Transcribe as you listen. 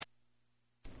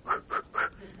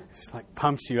It's like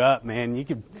pumps you up, man. You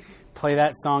could play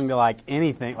that song to like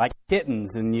anything, like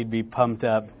kittens, and you'd be pumped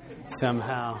up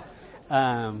somehow.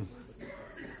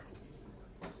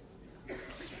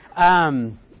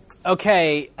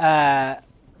 Okay.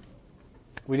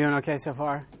 We doing okay so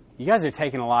far? You guys are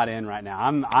taking a lot in right now.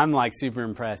 I'm like super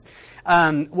impressed.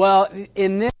 Well,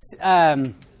 in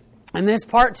this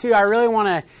part two, I really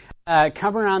want to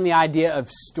come around the idea of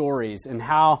stories and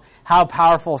how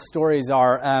powerful stories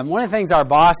are. One of the things our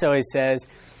boss always says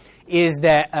is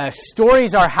that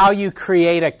stories are how you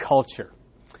create a culture.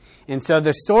 And so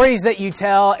the stories that you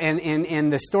tell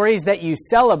and the stories that you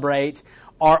celebrate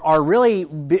are really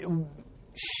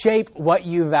shape what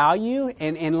you value,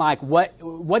 and like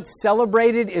what's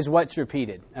celebrated is what's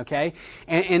repeated, okay?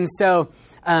 And so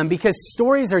because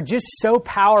stories are just so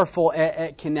powerful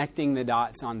at connecting the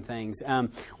dots on things.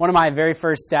 One of my very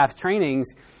first staff trainings,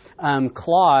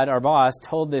 Claude, our boss,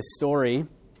 told this story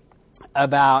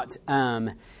about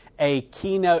a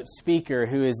keynote speaker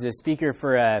who is the speaker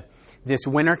for this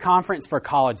winter conference for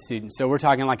college students. So we're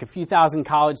talking like a few thousand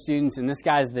college students, and this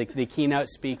guy's the keynote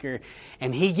speaker.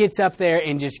 And he gets up there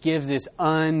and just gives this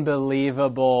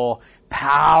unbelievable,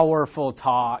 powerful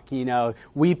talk,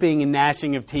 weeping and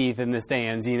gnashing of teeth in the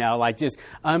stands, like just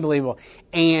unbelievable.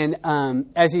 And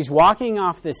as he's walking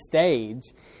off the stage,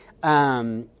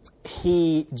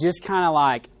 he just kind of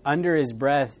like under his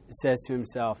breath says to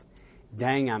himself,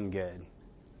 "Dang, I'm good."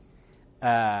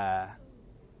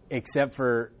 Except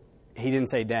for he didn't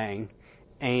say dang.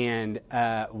 And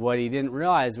what he didn't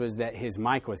realize was that his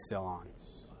mic was still on.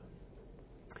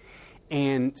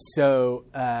 And so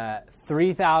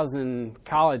 3,000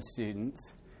 college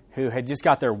students who had just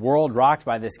got their world rocked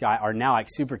by this guy are now like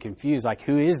super confused. Like,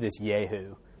 who is this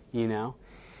Yehu?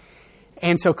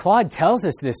 And so Claude tells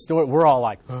us this story. We're all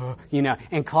like,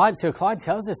 And Claude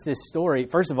tells us this story.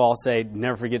 First of all, say,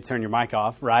 never forget to turn your mic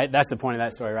off, right? That's the point of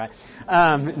that story, right?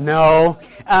 No.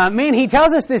 Man, he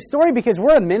tells us this story because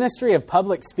we're a ministry of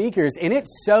public speakers, and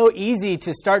it's so easy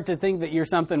to start to think that you're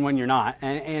something when you're not.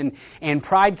 And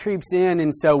pride creeps in,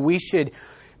 and so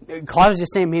Claude was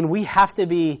just saying, man, we have to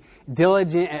be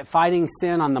diligent at fighting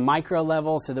sin on the micro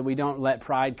level so that we don't let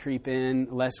pride creep in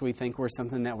lest we think we're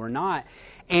something that we're not.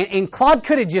 And Claude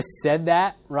could have just said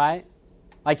that, right?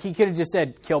 Like he could have just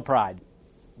said, kill pride,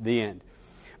 the end.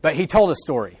 But he told a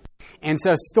story. And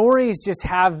so stories just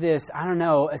have this,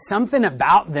 something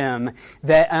about them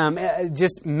that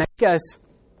just make us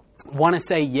want to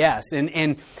say yes.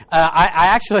 And I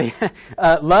actually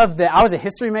love that. I was a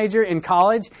history major in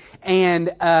college,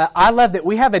 and I love that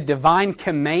we have a divine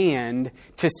command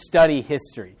to study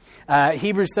history.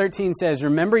 Hebrews 13 says,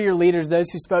 "Remember your leaders,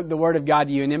 those who spoke the word of God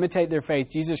to you, and imitate their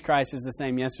faith. Jesus Christ is the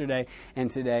same yesterday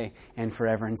and today and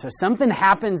forever." And so something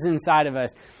happens inside of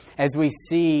us as we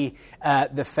see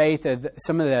the faith of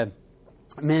some of the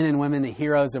men and women, the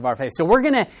heroes of our faith. So we're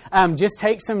going to just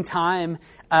take some time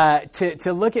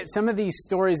to look at some of these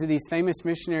stories of these famous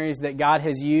missionaries that God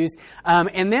has used.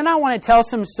 And then I want to tell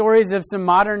some stories of some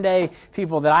modern day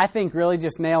people that I think really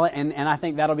just nail it. And I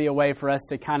think that'll be a way for us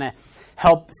to kind of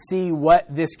help see what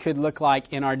this could look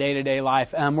like in our day-to-day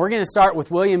life. We're going to start with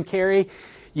William Carey.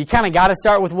 You kind of got to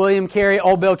start with William Carey,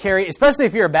 old Bill Carey, especially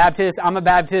if you're a Baptist. I'm a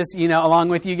Baptist, along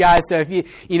with you guys. So if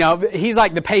he's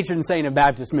like the patron saint of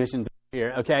Baptist missions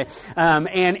here, okay?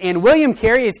 And William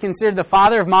Carey is considered the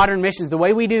father of modern missions. The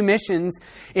way we do missions,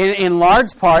 in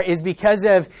large part, is because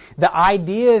of the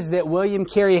ideas that William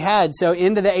Carey had. So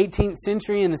into the 18th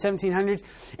century and the 1700s,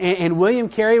 and William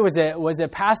Carey was a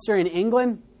pastor in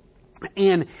England,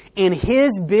 and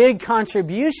his big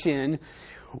contribution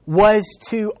was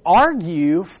to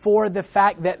argue for the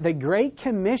fact that the Great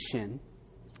Commission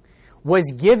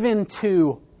was given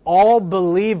to all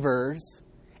believers,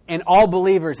 and all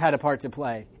believers had a part to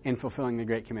play in fulfilling the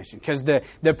Great Commission. Because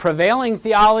the prevailing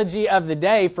theology of the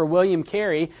day for William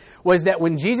Carey was that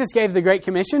when Jesus gave the Great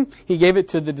Commission, He gave it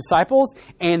to the disciples,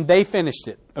 and they finished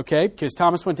it. Okay? Because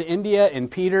Thomas went to India, and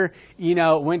Peter,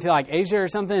 went to like Asia or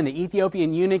something, and the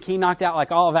Ethiopian eunuch, he knocked out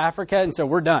like all of Africa, and so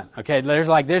we're done. Okay?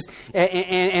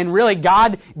 And really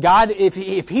God,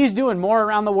 if He's doing more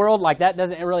around the world, like that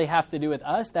doesn't really have to do with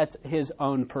us. That's His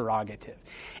own prerogative.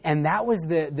 And that was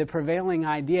the prevailing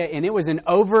idea, and it was an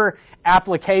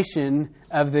over-application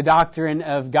of the doctrine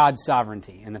of God's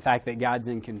sovereignty and the fact that God's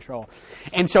in control.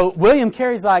 And so William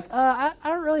Carey's like, I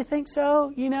don't really think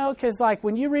so, because like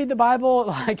when you read the Bible,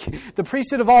 like the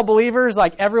priesthood of all believers,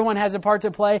 like everyone has a part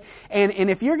to play. And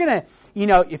if you're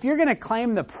gonna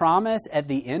claim the promise at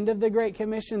the end of the Great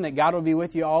Commission that God will be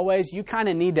with you always, you kind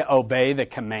of need to obey the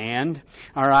command,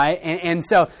 all right? And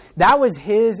so that was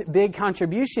his big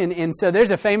contribution. And so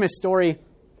there's a famous story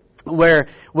where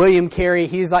William Carey,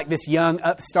 he's like this young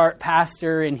upstart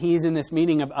pastor, and he's in this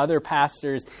meeting of other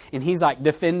pastors, and he's like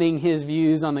defending his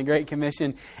views on the Great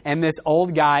Commission, and this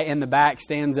old guy in the back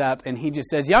stands up, and he just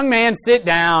says, "Young man, sit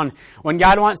down. When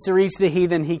God wants to reach the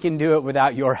heathen, He can do it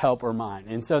without your help or mine."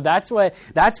 And so that's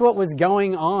what was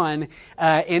going on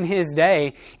in his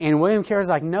day, and William Carey was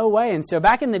like, "No way." And so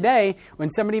back in the day, when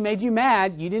somebody made you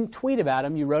mad, you didn't tweet about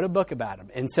them, you wrote a book about them.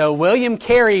 And so William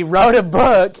Carey wrote a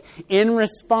book in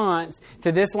response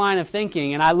to this line of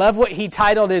thinking, and I love what he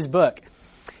titled his book: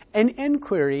 An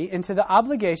Inquiry into the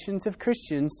Obligations of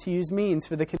Christians to Use Means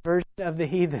for the Conversion of the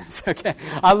Heathens. Okay,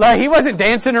 he wasn't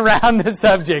dancing around the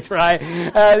subject, right?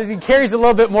 He carries a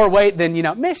little bit more weight than,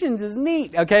 missions is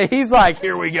neat. Okay, he's like,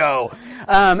 here we go.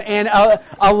 And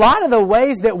a lot of the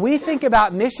ways that we think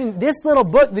about mission, this little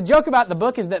book, the joke about the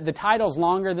book is that the title's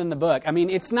longer than the book. I mean,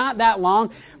 it's not that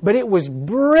long, but it was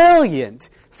brilliant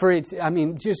for its,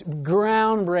 just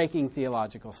groundbreaking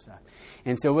theological stuff.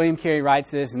 And so William Carey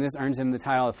writes this, and this earns him the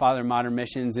title of Father of Modern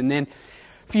Missions. And then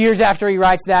a few years after he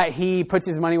writes that, he puts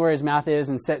his money where his mouth is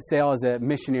and sets sail as a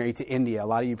missionary to India. A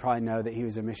lot of you probably know that he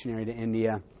was a missionary to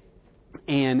India.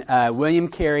 And William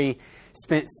Carey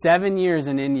spent 7 years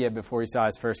in India before he saw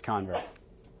his first convert.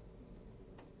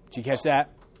 Did you catch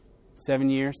that? 7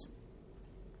 years?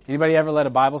 Anybody ever led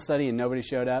a Bible study and nobody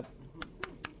showed up?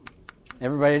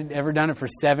 Everybody ever done it for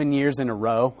 7 years in a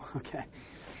row? Okay.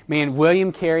 Man,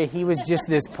 William Carey, he was just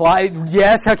this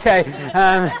yes, okay.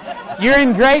 You're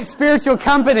in great spiritual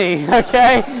company,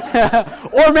 okay?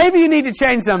 Or maybe you need to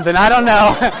change something. I don't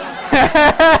know.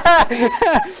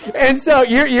 And so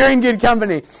you're in good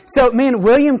company. So, man,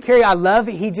 William Carey, I love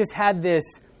it. He just had this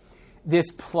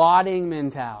plodding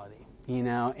mentality.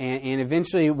 And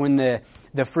eventually when the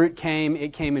fruit came,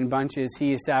 it came in bunches.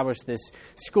 He established this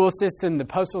school system, the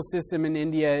postal system in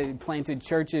India, planted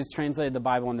churches, translated the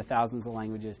Bible into thousands of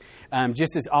languages.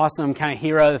 Just this awesome kind of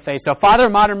hero of the faith. So Father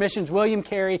of Modern Missions, William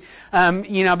Carey.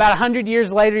 About 100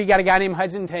 years later, you got a guy named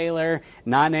Hudson Taylor,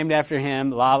 not named after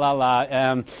him, la, la,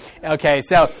 la. Okay,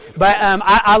 so, but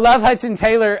I love Hudson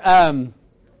Taylor.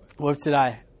 What did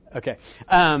I... Okay.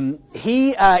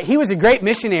 He was a great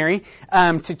missionary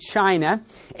to China,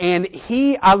 and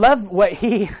I love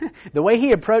the way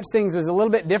he approached things was a little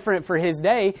bit different for his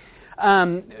day.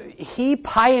 He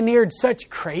pioneered such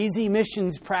crazy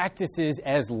missions practices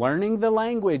as learning the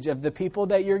language of the people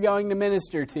that you're going to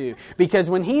minister to. Because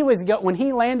when he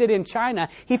landed in China,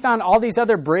 he found all these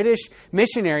other British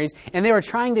missionaries, and they were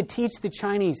trying to teach the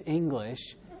Chinese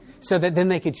English so that then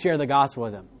they could share the gospel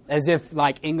with them. As if,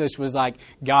 English was,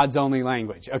 God's only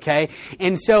language, okay?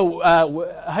 And so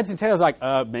Hudson Taylor's like,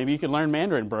 maybe you could learn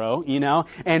Mandarin, bro,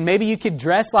 And maybe you could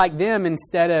dress like them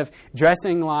instead of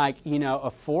dressing like,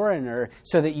 a foreigner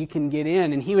so that you can get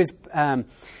in. And he was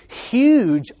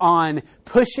huge on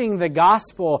pushing the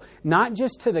gospel, not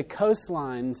just to the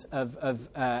coastlines of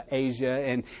Asia.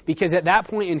 And because at that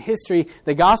point in history,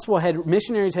 the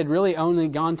missionaries had really only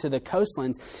gone to the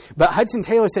coastlands. But Hudson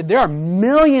Taylor said there are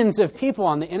millions of people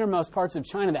on the innermost parts of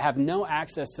China that have no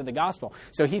access to the gospel.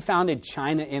 So he founded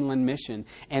China Inland Mission.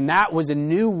 And that was a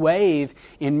new wave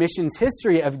in missions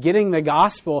history of getting the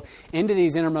gospel into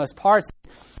these innermost parts.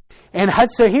 And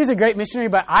so he was a great missionary,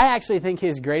 but I actually think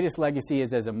his greatest legacy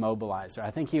is as a mobilizer.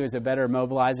 I think he was a better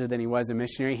mobilizer than he was a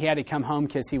missionary. He had to come home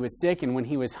because he was sick, and when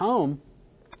he was home,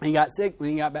 he got sick. When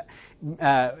he got back,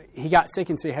 he got sick,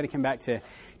 and so he had to come back to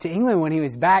England. When he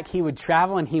was back, he would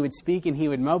travel, and he would speak, and he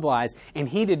would mobilize, and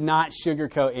he did not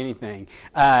sugarcoat anything.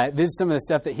 This is some of the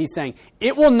stuff that he's saying.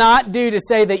 It will not do to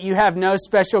say that you have no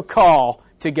special call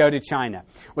to go to China.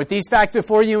 With these facts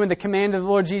before you and the command of the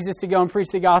Lord Jesus to go and preach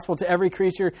the gospel to every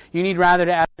creature, you need rather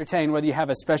to ascertain whether you have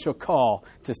a special call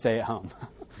to stay at home.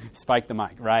 Spike the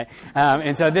mic, right?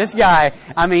 And so this guy,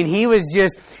 he was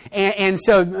just,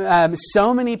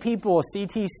 so many people,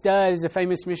 C.T. Studd is a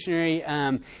famous missionary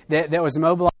that was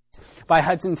mobilized by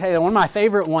Hudson Taylor. One of my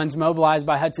favorite ones mobilized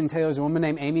by Hudson Taylor is a woman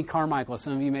named Amy Carmichael.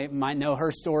 Some of you might know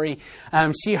her story.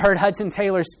 She heard Hudson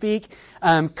Taylor speak,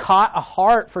 caught a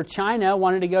heart for China,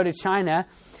 wanted to go to China,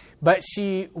 but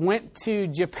she went to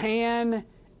Japan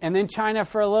and then China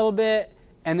for a little bit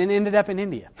and then ended up in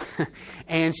India.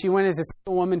 And she went as a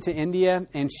single woman to India,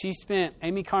 and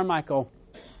Amy Carmichael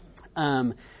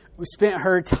spent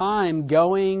her time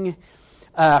going,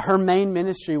 her main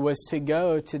ministry was to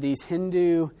go to these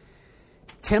Hindu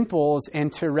temples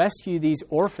and to rescue these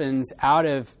orphans out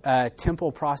of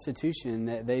temple prostitution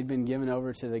that they'd been given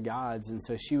over to the gods. And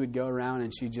so she would go around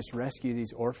and she'd just rescue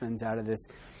these orphans out of this.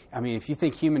 I mean, if you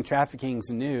think human trafficking's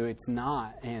new, it's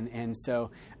not. And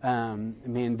so,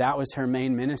 that was her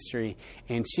main ministry.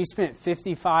 And she spent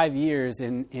 55 years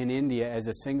in India as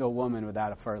a single woman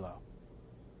without a furlough.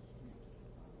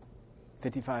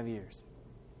 55 years.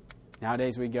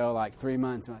 Nowadays we go like 3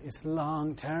 months. It's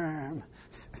long term.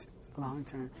 Long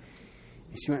term.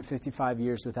 She went 55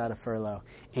 years without a furlough.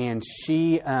 And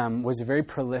she was a very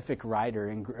prolific writer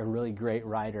and a really great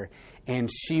writer. And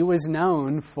she was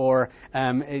known for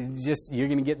you're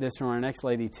going to get this from our next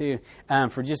lady too,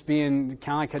 for just being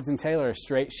kind of like Hudson Taylor, a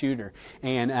straight shooter.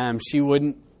 And she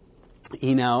wouldn't,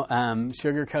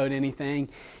 sugarcoat anything.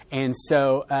 And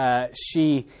so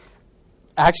she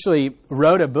actually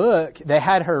wrote a book. They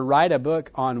had her write a book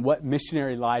on what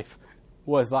missionary life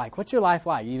was like. What's your life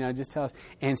like? Just tell us.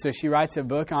 And so she writes a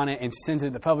book on it and she sends it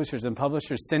to the publishers, and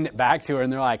publishers send it back to her,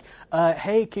 and they're like,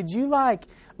 hey, could you like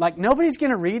nobody's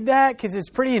going to read that because it's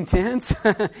pretty intense.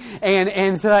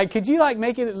 and so could you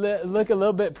make it look a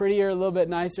little bit prettier, a little bit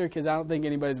nicer, because I don't think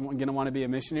anybody's going to want to be a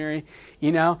missionary,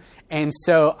 And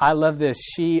so I love this.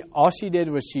 All she did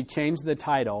was she changed the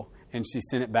title and she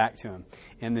sent it back to him.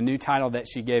 And the new title that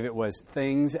she gave it was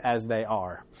Things as They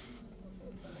Are.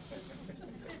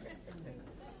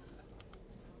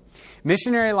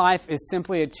 Missionary life is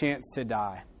simply a chance to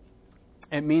die.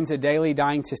 It means a daily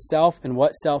dying to self and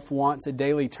what self wants, a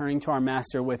daily turning to our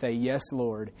Master with a yes,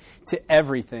 Lord, to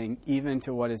everything, even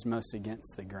to what is most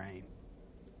against the grain.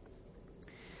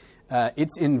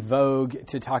 It's in vogue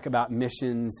to talk about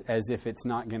missions as if it's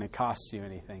not going to cost you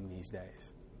anything these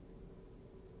days.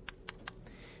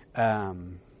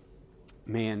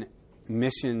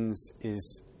 Missions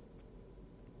is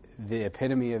the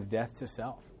epitome of death to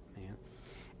self, man.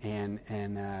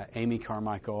 And Amy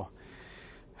Carmichael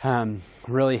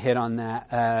really hit on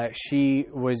that. She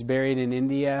was buried in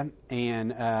India,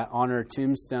 and on her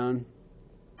tombstone,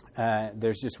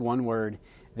 there's just one word,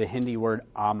 the Hindi word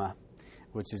Amma,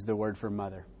 which is the word for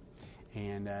mother.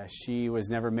 And she was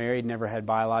never married, never had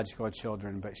biological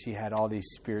children, but she had all these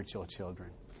spiritual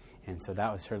children. And so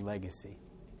that was her legacy.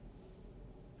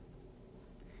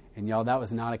 And y'all, that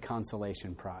was not a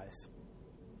consolation prize.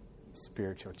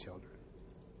 Spiritual children.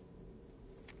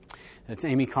 That's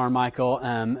Amy Carmichael.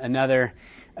 Another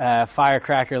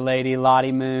firecracker lady,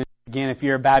 Lottie Moon. Again, if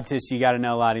you're a Baptist, you got to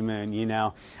know Lottie Moon,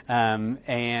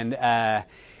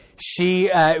 She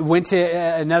went to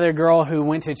another girl who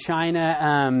went to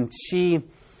China. She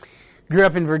grew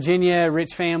up in Virginia,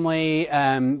 rich family,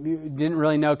 didn't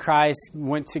really know Christ,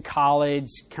 went to college,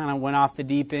 kind of went off the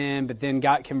deep end, but then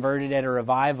got converted at a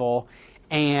revival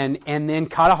and then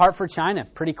caught a heart for China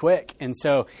pretty quick. And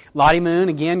so Lottie Moon,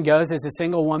 again, goes as a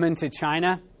single woman to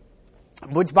China,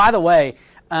 which, by the way,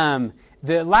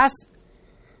 the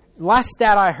last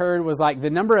stat I heard was the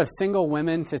number of single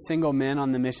women to single men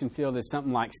on the mission field is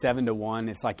something like 7-1.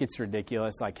 It's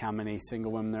ridiculous, how many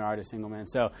single women there are to single men.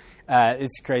 So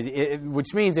it's crazy.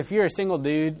 Which means if you're a single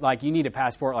dude, you need a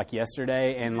passport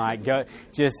yesterday, and go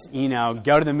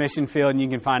to the mission field and you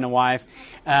can find a wife.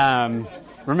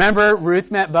 Remember, Ruth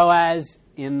met Boaz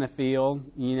in the field.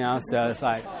 So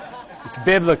it's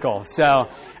biblical. So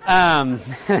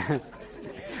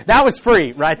that was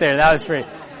free right there. That was free.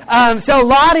 So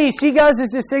Lottie, she goes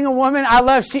as a single woman. I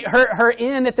love her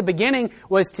end at the beginning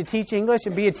was to teach English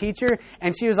and be a teacher.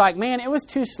 And she was like, man, it was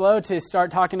too slow to start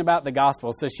talking about the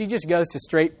gospel. So she just goes to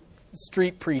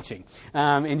street preaching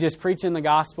and just preaching the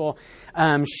gospel.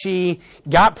 She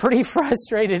got pretty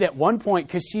frustrated at one point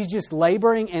because she's just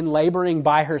laboring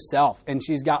by herself. And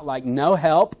she's got no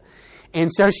help. And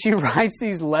so she writes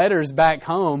these letters back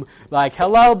home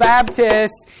hello,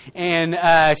 Baptists. And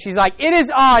she's like, it is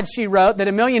odd, she wrote, that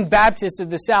 1 million Baptists of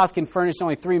the South can furnish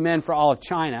only 3 men for all of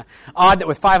China. Odd that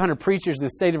with 500 preachers in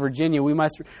the state of Virginia, we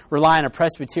must rely on a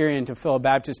Presbyterian to fill a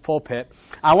Baptist pulpit.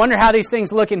 I wonder how these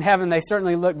things look in heaven. They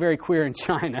certainly look very queer in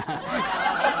China.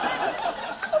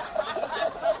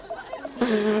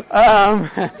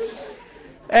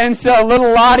 And so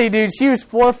little Lottie, dude, she was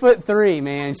 4'3",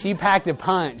 man. She packed a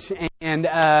punch. And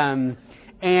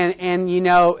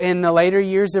in the later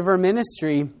years of her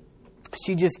ministry,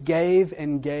 she just gave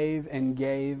and gave and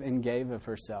gave and gave of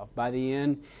herself. By the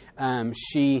end,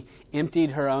 she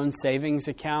emptied her own savings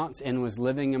accounts and was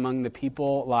living among the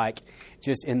people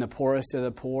just in the poorest of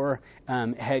the poor.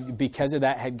 Because of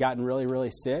that, had gotten really,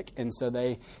 really sick. And so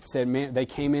they said, man, they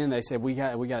came in, they said, we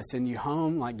got to send you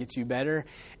home, get you better.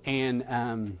 And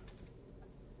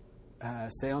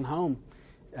sailing home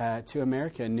to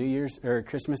America New Year's or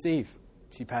Christmas Eve,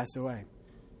 she passed away.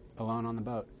 alone on the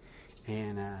boat.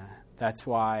 And that's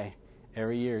why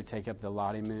every year take up the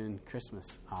Lottie Moon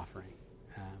Christmas offering.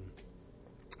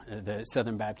 The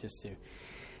Southern Baptists do.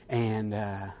 And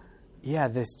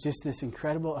this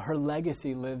incredible, her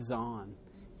legacy lives on.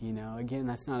 You know, again,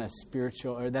 that's not a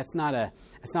spiritual, or it's not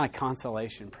a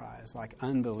consolation prize. Like,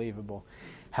 unbelievable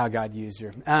how God used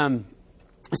her.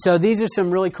 So these are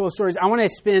some really cool stories. I want to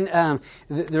spend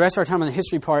the rest of our time on the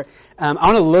history part. I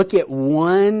want to look at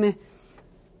one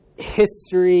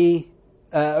history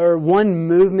or one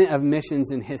movement of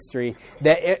missions in history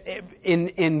that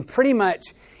in pretty much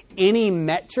any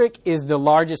metric is the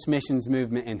largest missions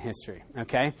movement in history,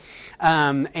 okay?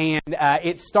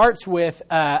 It starts with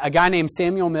a guy named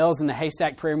Samuel Mills in the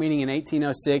Haystack Prayer Meeting in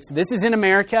 1806. This is in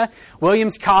America,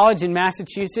 Williams College in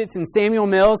Massachusetts, and Samuel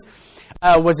Mills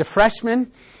was a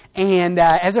freshman, and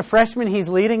as a freshman, he's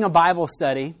leading a Bible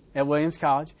study at Williams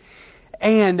College.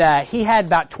 And he had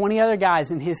about 20 other guys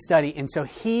in his study. And so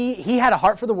he had a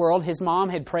heart for the world. His mom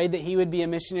had prayed that he would be a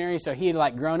missionary, so he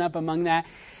had grown up among that.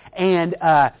 And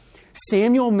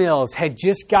Samuel Mills had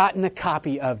just gotten a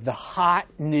copy of the hot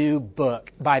new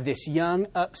book by this young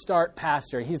upstart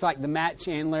pastor. He's like the Matt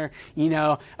Chandler,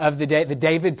 of the day, the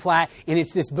David Platt. And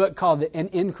it's this book called An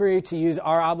Inquiry to Use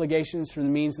Our Obligations for the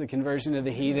Means of the Conversion of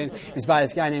the Heathen. It's by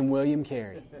this guy named William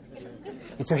Carey.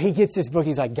 And so he gets this book.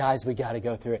 He's like, guys, we got to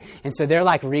go through it. And so they're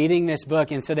reading this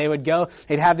book. And so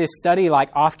they'd have this study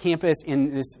off campus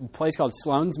in this place called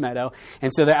Sloan's Meadow.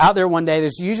 And so they're out there one day.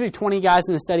 There's usually 20 guys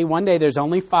in the study. One day there's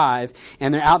only 5.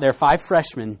 And they're out there, 5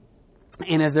 freshmen.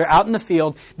 And as they're out in the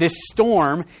field, this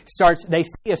storm starts. They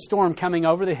see a storm coming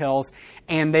over the hills.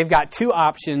 And they've got 2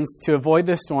 options to avoid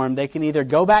the storm. They can either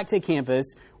go back to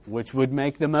campus, which would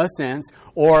make the most sense,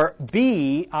 or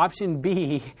option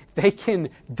B, they can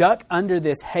duck under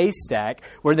this haystack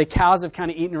where the cows have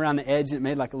kind of eaten around the edge and it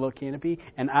made like a little canopy.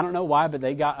 And I don't know why, but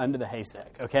they got under the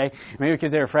haystack, okay? Maybe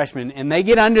because they were freshmen. And they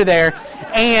get under there,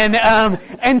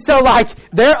 and so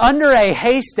they're under a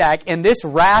haystack, and this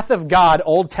wrath of God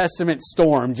Old Testament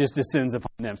storm just descends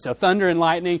upon them. So thunder and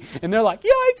lightning, and they're like,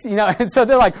 yikes, and so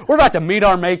they're like, we're about to meet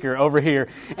our Maker over here.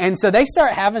 And so they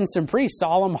start having some pretty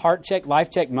solemn heart check, life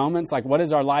check moments, like, what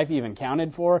is our life even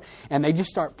counted for? And they just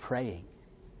start praying.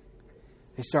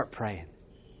 They start praying.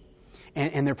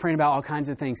 And they're praying about all kinds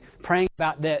of things. Praying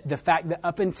about the fact that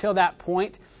up until that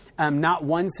point, not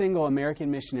one single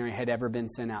American missionary had ever been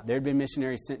sent out. There had been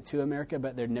missionaries sent to America,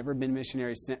 but there had never been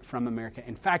missionaries sent from America.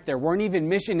 In fact, there weren't even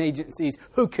mission agencies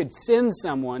who could send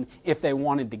someone if they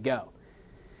wanted to go.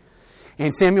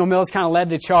 And Samuel Mills kind of led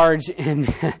the charge, and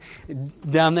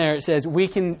down there it says, we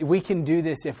can do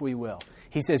this if we will.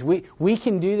 He says, we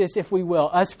can do this if we will,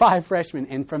 us 5 freshmen.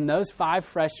 And from those 5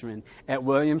 freshmen at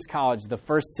Williams College, the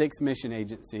first 6 mission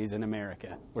agencies in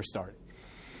America were started.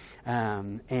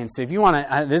 And so if you want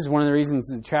to, this is one of the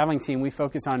reasons as a traveling team, we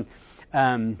focus on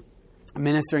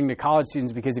ministering to college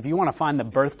students, because if you want to find the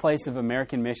birthplace of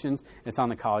American missions, it's on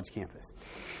the college campus.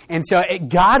 And so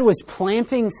God was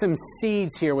planting some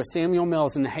seeds here with Samuel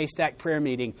Mills in the Haystack Prayer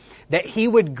Meeting that he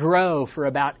would grow for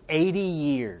about 80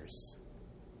 years.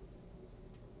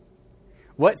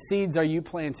 What seeds are you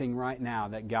planting right now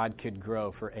that God could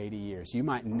grow for 80 years? You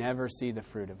might never see the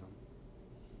fruit of them.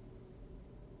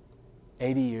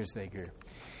 80 years they grew.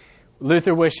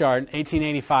 Luther Wishart,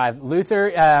 1885. Luther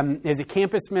is a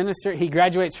campus minister. He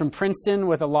graduates from Princeton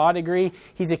with a law degree.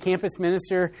 He's a campus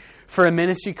minister for a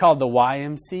ministry called the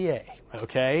YMCA.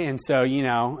 Okay, and so,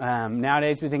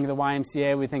 nowadays we think of the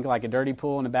YMCA, we think like a dirty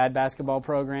pool and a bad basketball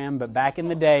program, but back in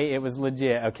the day, it was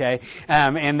legit, okay?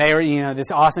 And they were,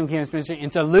 this awesome campus ministry.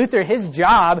 And so Luther, his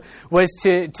job was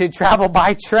to travel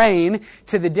by train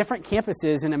to the different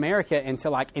campuses in America and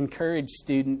to encourage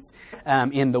students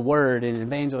in the Word and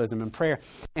evangelism and prayer.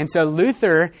 And so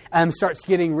Luther starts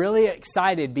getting really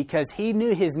excited because he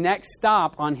knew his next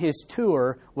stop on his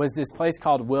tour was this place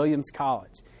called Williams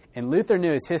College. And Luther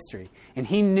knew his history. And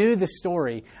he knew the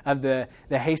story of the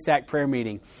Haystack Prayer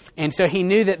Meeting. And so he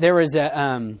knew that there was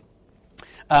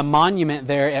a monument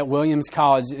there at Williams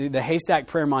College, the Haystack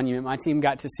Prayer Monument. My team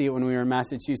got to see it when we were in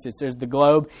Massachusetts. There's the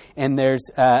globe, and there's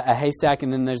a haystack,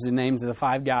 and then there's the names of the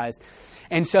 5 guys.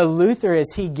 And so Luther,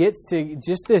 as he gets to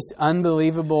just this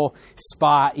unbelievable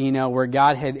spot, where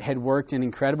God had worked in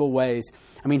incredible ways.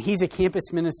 I mean, he's a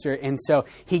campus minister, and so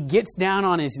he gets down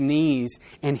on his knees,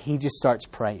 and he just starts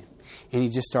praying. And he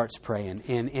just starts praying.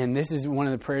 And this is one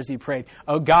of the prayers he prayed.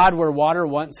 Oh God, where water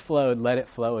once flowed, let it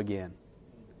flow again.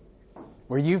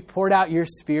 where you've poured out your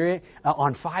Spirit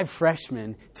on 5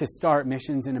 freshmen to start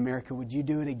Missions in America. Would you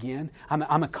do it again?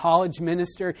 I'm a college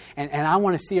minister, and I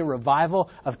want to see a revival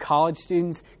of college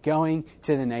students going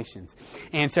to the nations.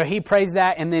 And so he prays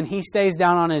that, and then he stays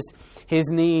down on his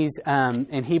knees,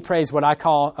 and he prays what I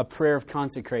call a prayer of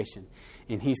consecration.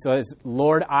 And he says,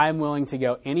 Lord, I'm willing to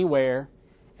go anywhere,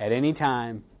 at any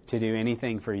time, to do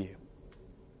anything for you.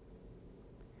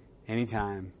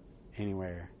 Anytime,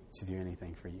 anywhere, to do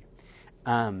anything for you.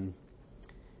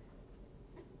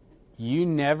 You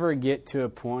never get to a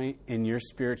point in your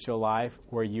spiritual life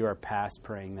where you are past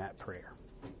praying that prayer.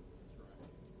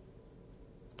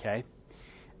 Okay?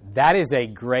 That is a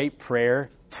great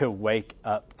prayer to wake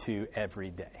up to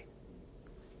every day.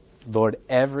 Lord,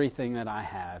 everything that I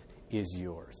have is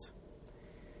yours.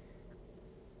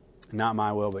 Not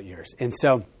my will, but yours. And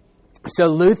so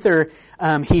Luther,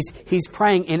 he's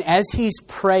praying, and as he's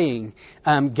praying,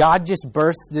 God just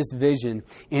bursts this vision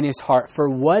in his heart for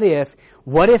what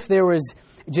if there was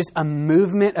just a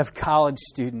movement of college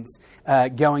students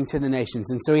going to the nations.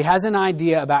 And so he has an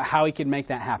idea about how he could make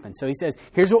that happen. So he says,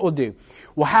 here's what we'll do.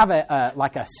 We'll have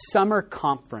a summer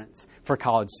conference for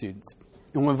college students.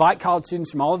 And we'll invite college students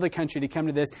from all over the country to come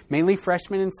to this, mainly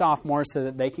freshmen and sophomores, so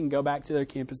that they can go back to their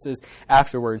campuses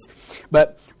afterwards.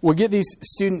 But we'll get these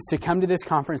students to come to this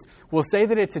conference. We'll say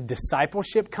that it's a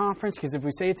discipleship conference, because if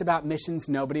we say it's about missions,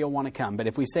 nobody will want to come. But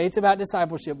if we say it's about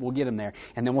discipleship, we'll get them there.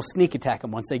 And then we'll sneak attack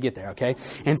them once they get there, okay?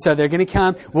 And so they're going to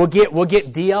come. We'll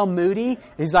get D.L. Moody.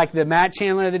 He's like the Matt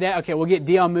Chandler of the day. Okay, we'll get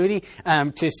D.L. Moody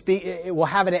to speak. We'll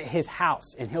have it at his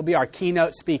house, and he'll be our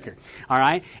keynote speaker, all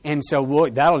right? And so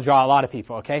that'll draw a lot of people.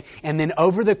 Okay, and then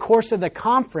over the course of the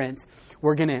conference,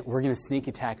 we're gonna sneak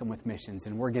attack him with missions,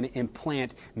 and we're gonna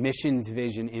implant missions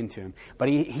vision into him. But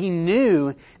he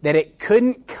knew that it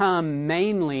couldn't come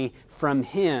mainly from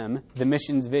him, the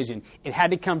missions vision. It had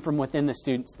to come from within the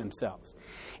students themselves.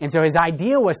 And so his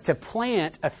idea was to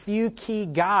plant a few key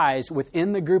guys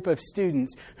within the group of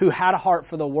students who had a heart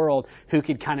for the world, who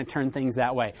could kind of turn things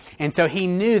that way. And so he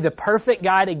knew the perfect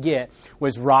guy to get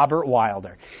was Robert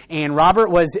Wilder. And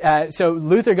Robert was, so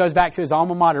Luther goes back to his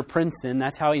alma mater, Princeton.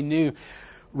 That's how he knew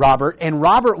Robert. And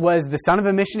Robert was the son of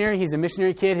a missionary. He's a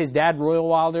missionary kid. His dad, Royal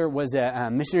Wilder, was a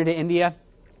missionary to India.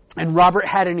 And Robert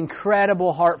had an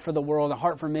incredible heart for the world, a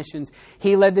heart for missions.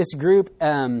 He led this group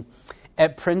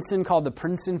at Princeton called the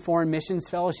Princeton Foreign Missions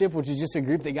Fellowship, which is just a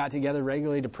group that got together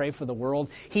regularly to pray for the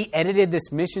world. He edited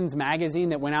this missions magazine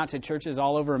that went out to churches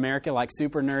all over America, like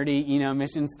super nerdy,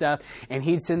 mission stuff, and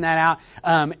he'd send that out.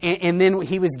 And then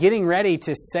he was getting ready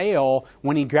to sail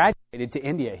when he graduated to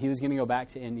India. He was going to go back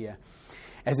to India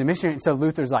as a missionary. And so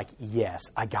Luther's like, yes,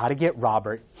 I got to get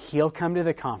Robert. He'll come to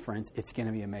the conference. It's going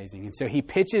to be amazing. And so he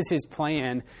pitches his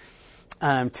plan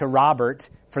to Robert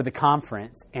for the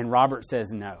conference, and Robert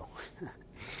says no.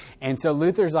 And so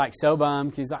Luther's like so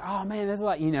bummed. He's like, oh man, this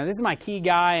is my key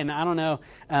guy, and I don't know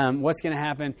what's going to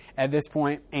happen at this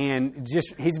point. And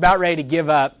just he's about ready to give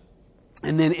up.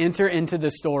 And then enter into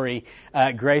the story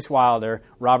Grace Wilder,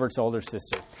 Robert's older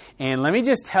sister. And let me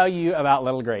just tell you about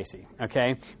little Gracie,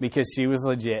 okay? Because she was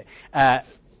legit.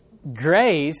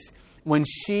 Grace, when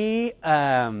she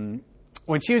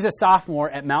was a sophomore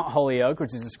at Mount Holyoke,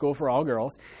 which is a school for all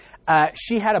girls,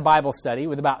 she had a Bible study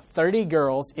with about 30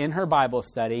 girls in her Bible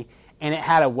study, and it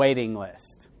had a waiting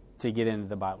list to get into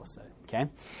the Bible study, okay?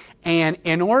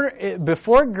 And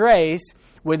before Grace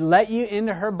would let you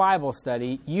into her Bible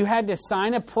study, you had to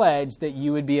sign a pledge that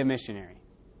you would be a missionary.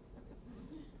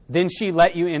 Then she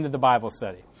let you into the Bible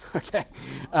study. Okay,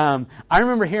 I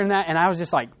remember hearing that, and I was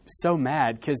just like so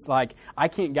mad because I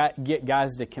can't get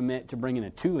guys to commit to bringing a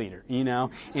 2-liter,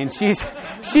 and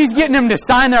she's getting them to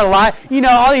sign their life.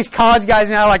 All these college guys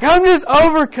now are like, I'm just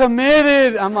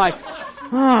overcommitted. I'm like,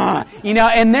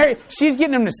 and she's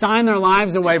getting them to sign their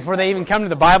lives away before they even come to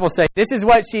the Bible study. This is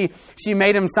what she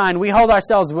made them sign. We hold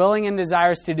ourselves willing and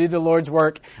desirous to do the Lord's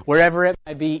work wherever it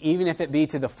may be, even if it be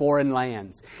to the foreign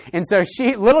lands. And so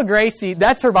little Gracie,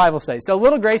 that's her Bible study. So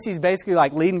little Gracie's basically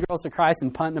like leading girls to Christ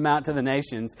and punting them out to the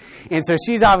nations. And so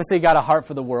she's obviously got a heart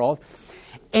for the world.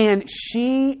 And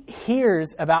she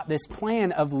hears about this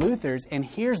plan of Luther's and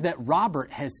hears that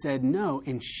Robert has said no,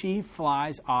 and she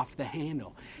flies off the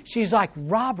handle. She's like,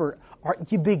 Robert,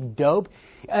 you big dope,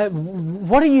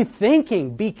 what are you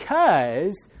thinking?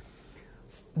 Because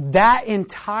that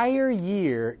entire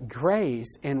year,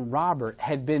 Grace and Robert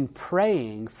had been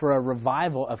praying for a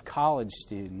revival of college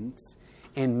students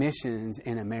and missions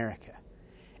in America.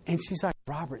 And she's like,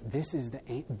 Robert, this is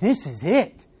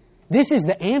it. this is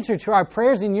the answer to our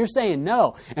prayers, and you're saying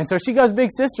no. And so she goes big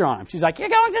sister on him. She's like, you're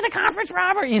going to the conference,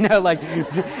 Robert,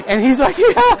 and he's like,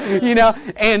 yeah,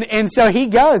 and so he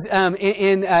goes,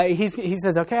 he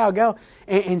says, okay, I'll go.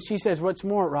 And she says, what's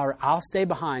more, Robert, I'll stay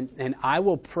behind, and I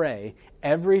will pray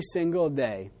every single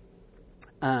day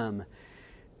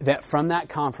that from that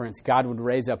conference, God would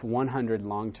raise up 100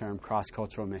 long-term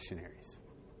cross-cultural missionaries.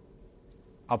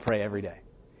 I'll pray every day.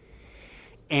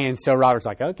 And so Robert's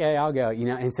like, okay, I'll go.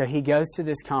 And so he goes to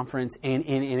this conference, and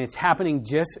it's happening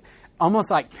just almost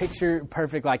like picture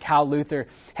perfect, like how Luther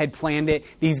had planned it.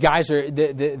 These guys are,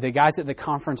 the guys at the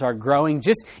conference are growing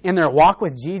just in their walk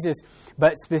with Jesus,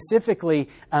 but specifically,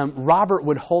 Robert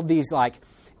would hold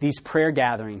these prayer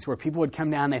gatherings where people would come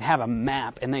down, they'd have a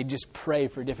map, and they'd just pray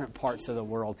for different parts of the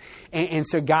world. And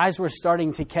so guys were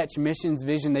starting to catch missions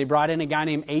vision. They brought in a guy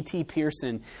named A.T.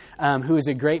 Pearson, who is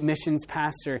a great missions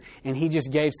pastor, and he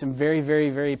just gave some very, very,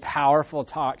 very powerful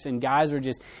talks, and guys were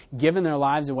just giving their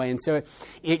lives away. And so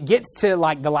it gets to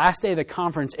the last day of the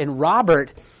conference, and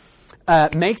Robert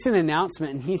makes an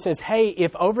announcement, and he says, hey,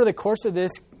 if over the course of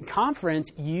this conference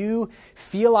you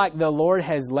feel like the Lord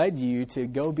has led you to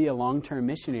go be a long-term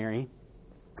missionary,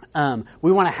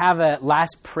 we want to have a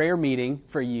last prayer meeting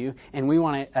for you, and we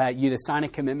want you to sign a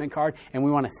commitment card, and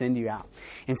we want to send you out.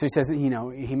 And so he says,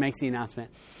 he makes the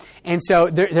announcement. And so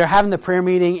they're having the prayer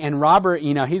meeting, and Robert,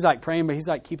 he's praying, but he's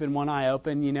keeping one eye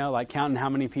open, counting how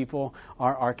many people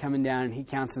are coming down, and he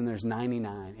counts and there's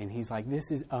 99. And he's like,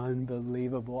 this is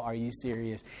unbelievable. Are you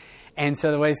serious? And so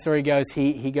the way the story goes,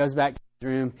 he goes back to his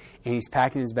room, and he's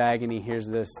packing his bag, and he hears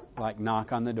this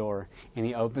knock on the door, and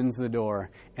he opens the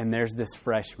door, and there's this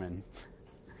freshman.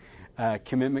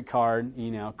 Commitment card,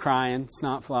 crying,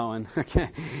 snot flowing. Okay.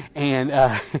 And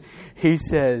he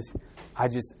says,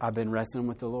 I've been wrestling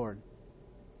with the Lord,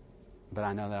 but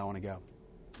I know that I want to go.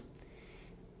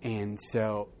 And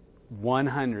so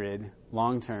 100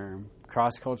 long-term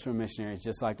cross-cultural missionaries,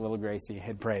 just like little Gracie,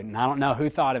 had prayed. And I don't know who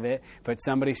thought of it, but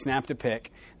somebody snapped a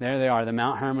pic. There they are, the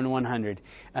Mount Hermon 100.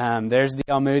 There's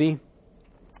D.L. Moody.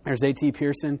 There's A.T.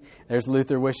 Pearson. There's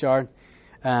Luther Wishart.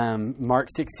 Mark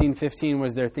 16:15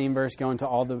 was their theme verse, go into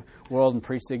all the world and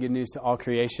preach the good news to all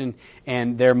creation.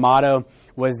 And their motto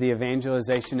was the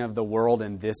evangelization of the world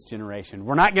in this generation.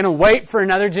 We're not going to wait for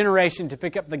another generation to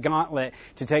pick up the gauntlet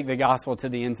to take the gospel to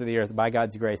the ends of the earth. By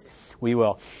God's grace, we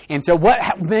will. And so what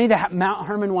made the Mount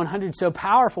Hermon 100 so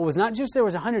powerful was not just there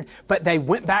was 100, but they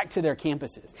went back to their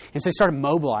campuses. And so they started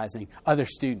mobilizing other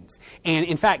students. And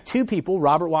in fact, two people,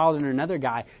 Robert Wilder and another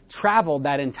guy, traveled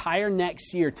that entire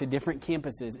next year to different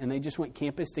campuses. And they just went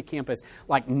campus to campus,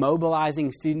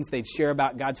 mobilizing students. They'd share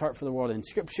about God's heart for the world in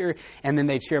Scripture, and then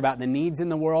they'd share about the needs in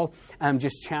the world,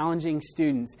 just challenging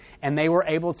students. And they were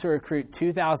able to recruit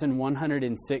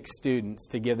 2,106 students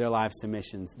to give their lives to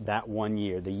missions that one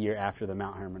year, the year after the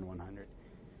Mount Hermon 100,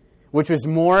 which was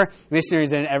more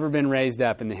missionaries than had ever been raised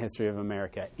up in the history of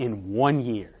America in 1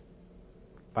 year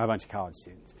by a bunch of college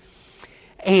students.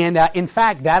 And in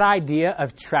fact, that idea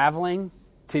of traveling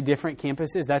to different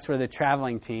campuses, that's where the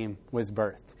traveling team was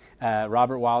birthed.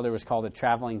 Robert Wilder was called a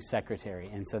traveling secretary,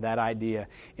 and so that idea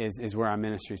is where our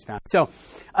ministry is found. So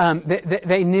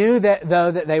they knew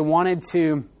that they wanted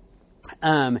to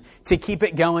keep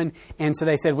it going, and so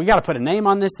they said, we got to put a name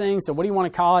on this thing, so what do you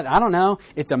want to call it? I don't know.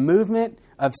 It's a movement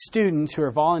of students who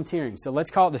are volunteering. So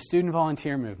let's call it the Student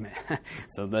Volunteer Movement.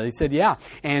 So they said, yeah.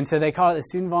 And so they call it the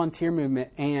Student Volunteer Movement.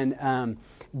 And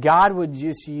God would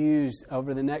just use,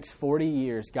 over the next 40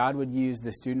 years, God would use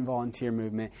the Student Volunteer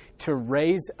Movement to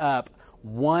raise up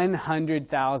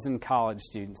 100,000 college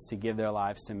students to give their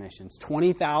lives to missions.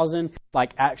 20,000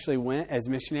 actually went as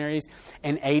missionaries,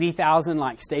 and 80,000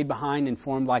 stayed behind and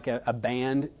formed a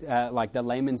band, like the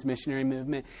Layman's Missionary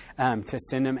Movement, to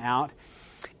send them out.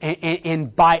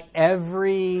 And by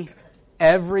every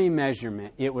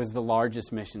measurement, it was the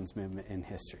largest missions movement in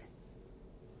history.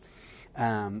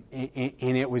 And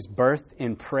it was birthed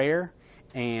in prayer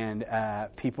and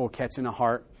people catching a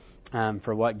heart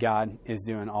for what God is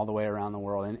doing all the way around the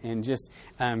world. And just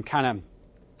kind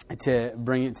of to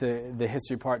bring it to the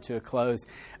history part to a close,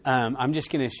 I'm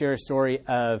just going to share a story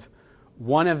of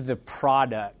one of the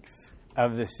products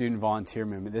of the Student Volunteer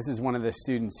Movement. This is one of the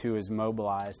students who was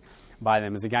mobilized by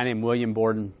them. It's a guy named William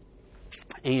Borden.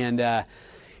 And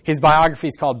his biography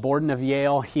is called Borden of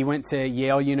Yale. He went to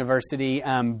Yale University,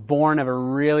 born of a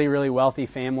really, really wealthy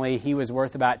family. He was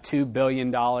worth about $2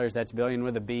 billion. That's billion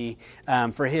with a B.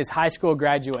 For his high school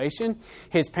graduation,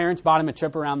 his parents bought him a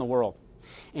trip around the world.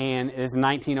 And it was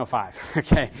 1905,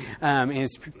 okay? And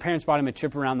his parents bought him a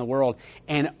trip around the world.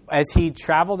 And as he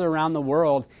traveled around the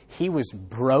world, he was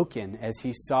broken as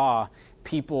he saw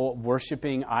people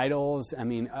worshiping idols. I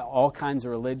mean, all kinds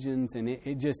of religions, and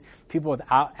it just, people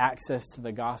without access to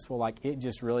the gospel, like it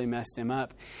just really messed him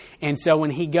up. And so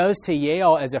when he goes to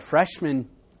Yale as a freshman,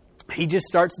 he just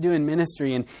starts doing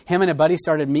ministry, and him and a buddy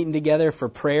started meeting together for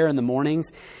prayer in the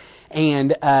mornings.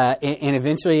 And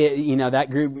eventually, you know, that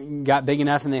group got big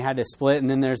enough and they had to split. And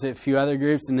then there's a few other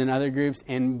groups and then other groups.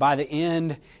 And by the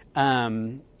end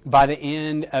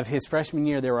of his freshman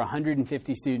year, there were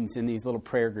 150 students in these little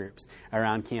prayer groups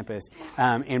around campus.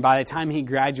 And by the time he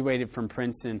graduated from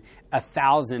Princeton,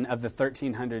 1,000 of the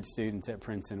 1,300 students at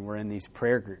Princeton were in these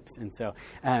prayer groups. And so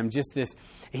just this,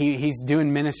 he's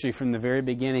doing ministry from the very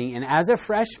beginning. And as a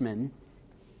freshman,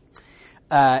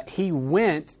 he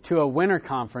went to a winter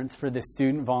conference for the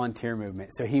student volunteer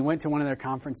movement. So he went to one of their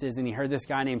conferences and he heard this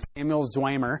guy named Samuel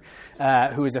Zwemer,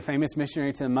 who is a famous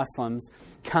missionary to the Muslims,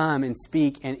 come and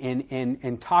speak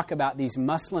and talk about these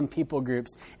Muslim people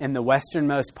groups in the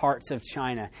westernmost parts of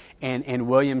China. And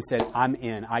William said, I'm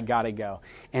in, I gotta go.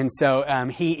 And so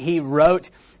he wrote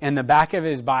in the back of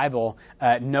his Bible,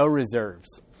 no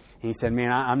reserves. He said,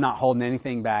 man, I'm not holding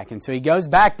anything back. And so he goes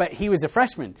back, but he was a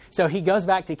freshman. So he goes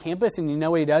back to campus, and you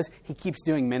know what he does? He keeps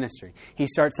doing ministry. He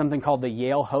starts something called the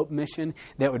Yale Hope Mission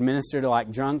that would minister to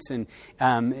like drunks and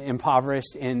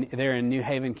impoverished there in New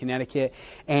Haven, Connecticut.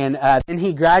 And then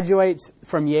he graduates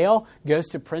from Yale, goes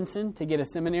to Princeton to get a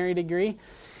seminary degree.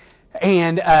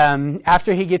 And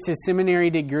after he gets his seminary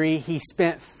degree, he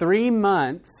spent 3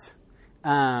 months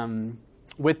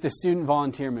with the student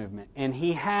volunteer movement. And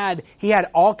he had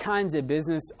all kinds of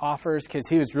business offers because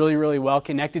he was really, really well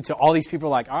connected. So all these people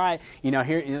were like, all right,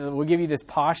 here, we'll give you this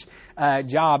posh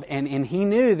job. And he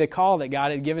knew the call that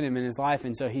God had given him in his life.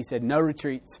 And so he said, no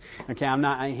retreats. Okay, I'm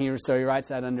not here. So he writes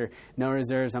that under no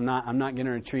reserves. I'm not going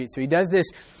to retreat. So he does this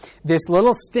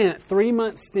little stint,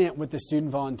 3-month stint with the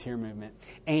student volunteer movement.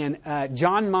 And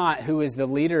John Mott, who is the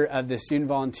leader of the student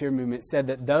volunteer movement, said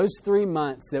that those 3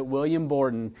 months that William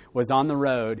Borden was on the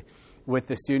road with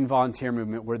the student volunteer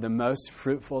movement were the most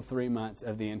fruitful 3 months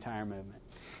of the entire movement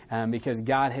because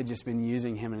God had just been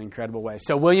using him in incredible ways.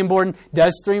 So William Borden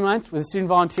does 3 months with the student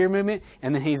volunteer movement,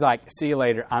 and then he's like, see you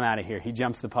later, I'm out of here. He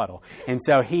jumps the puddle. And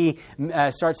so he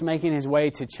starts making his way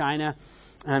to China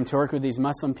to work with these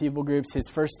Muslim people groups. His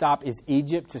first stop is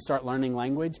Egypt to start learning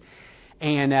language.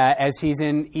 And as he's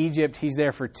in Egypt, he's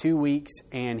there for 2 weeks,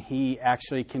 and he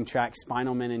actually contracts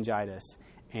spinal meningitis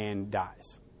and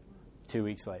dies 2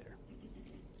 weeks later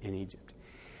in Egypt.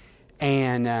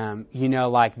 And,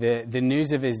 like the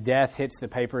news of his death hits the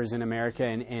papers in America,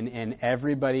 and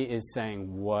everybody is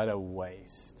saying, what a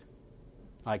waste.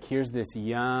 Like, here's this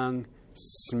young,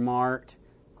 smart,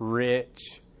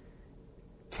 rich,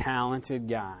 talented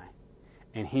guy,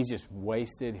 and he's just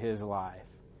wasted his life,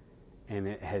 and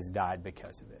it has died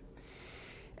because of it.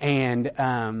 And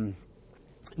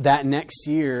that next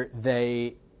year,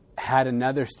 they had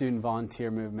another student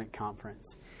volunteer movement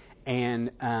conference,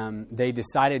 and they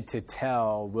decided to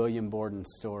tell William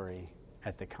Borden's story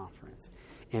at the conference.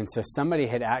 And so somebody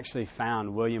had actually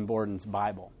found William Borden's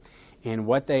Bible, and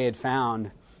what they had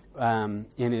found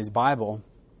in his Bible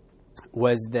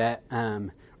was that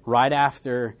right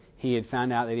after he had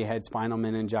found out that he had spinal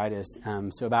meningitis,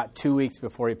 so about 2 weeks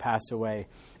before he passed away,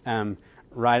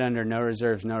 right under no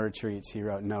reserves, no retreats, he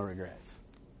wrote no regrets.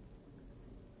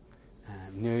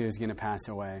 Knew he was going to pass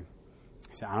away.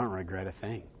 He said, I don't regret a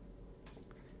thing.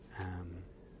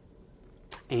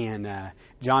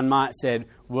 John Mott said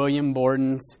William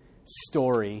Borden's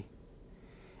story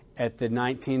at the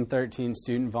 1913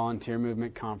 Student Volunteer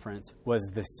Movement Conference was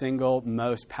the single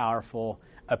most powerful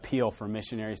appeal for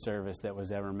missionary service that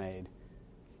was ever made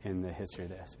in the history of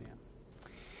the SVM.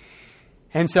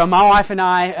 And so my wife and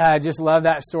I just love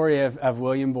that story of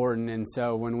William Borden. And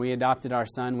so when we adopted our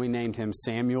son, we named him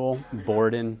Samuel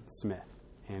Borden Smith.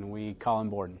 And we call him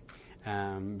Borden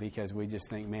because we just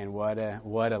think, man, what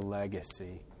a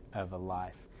legacy of a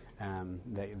life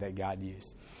that God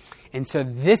used. And so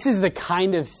this is the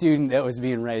kind of student that was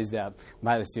being raised up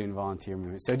by the student volunteer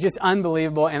movement. So just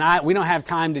unbelievable. And we don't have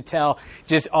time to tell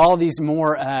just all these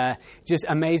more just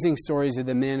amazing stories of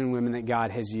the men and women that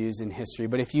God has used in history.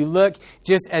 But if you look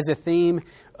just as a theme,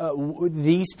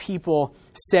 these people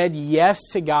said yes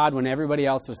to God when everybody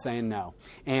else was saying no.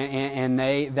 And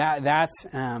that's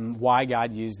why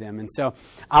God used them. And so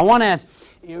I want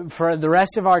to, for the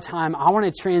rest of our time, I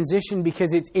want to transition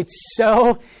because it's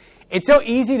so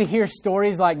easy to hear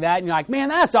stories like that, and you're like, man,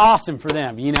 that's awesome for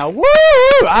them, woo!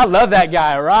 I love that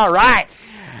guy. All right,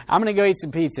 I'm gonna go eat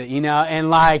some pizza, and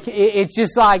like it's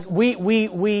just like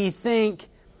we think,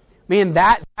 man,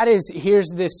 that is, here's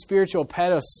this spiritual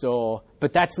pedestal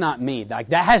but that's not me. Like,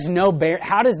 that has no bear.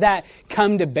 How does that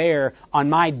come to bear on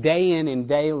my day in and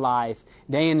day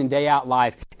out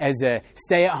life as a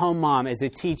stay-at-home mom, as a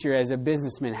teacher, as a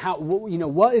businessman?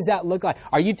 What does that look like?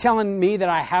 Are you telling me that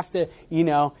I have to,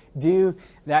 do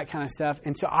that kind of stuff?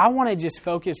 And so I want to just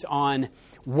focus on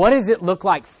what does it look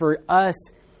like for us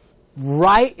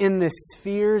right in the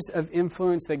spheres of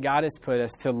influence that God has put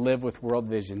us to live with world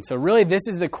vision. So really, this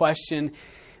is the question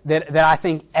that I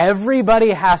think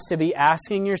everybody has to be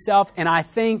asking yourself, and I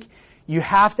think you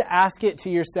have to ask it to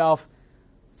yourself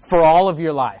for all of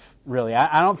your life, really.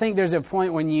 I don't think there's a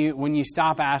point when you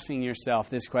stop asking yourself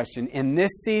this question. In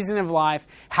this season of life,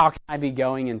 how can I be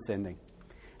going and sending?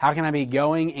 How can I be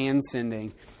going and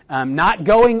sending? Not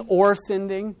going or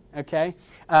sending, okay?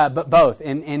 But both.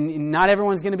 And not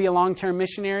everyone's going to be a long-term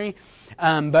missionary,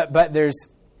 but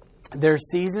there's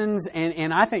seasons,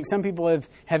 and I think some people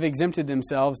have exempted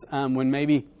themselves when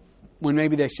maybe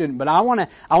they shouldn't. But I want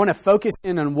to focus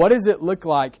in on what does it look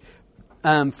like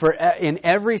for in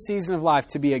every season of life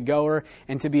to be a goer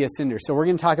and to be a sender. So we're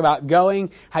going to talk about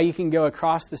going, how you can go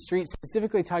across the street,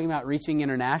 specifically talking about reaching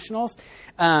internationals,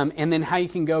 and then how you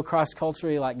can go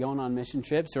cross-culturally, like going on mission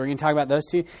trips. So we're going to talk about those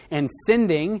two. And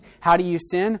sending, how do you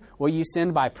send? Well, you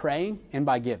send by praying and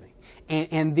by giving.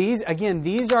 And these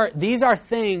are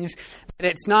things that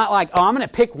it's not like, I'm going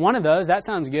to pick one of those, that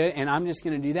sounds good, and I'm just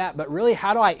going to do that. But really,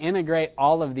 how do I integrate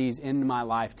all of these into my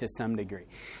life to some degree?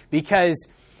 Because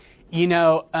you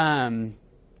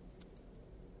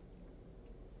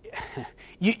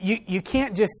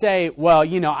can't just say, well,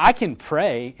 I can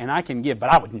pray and I can give, but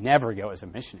I would never go as a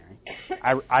missionary.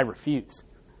 I refuse.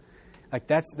 Like,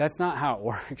 that's not how it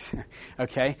works,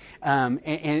 okay?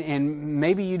 And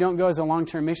maybe you don't go as a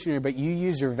long-term missionary, but you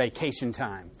use your vacation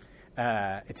time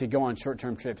to go on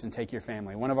short-term trips and take your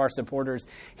family. One of our supporters,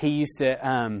 he's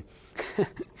a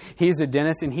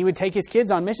dentist, and he would take his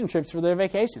kids on mission trips for their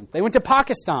vacation. They went to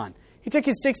Pakistan. He took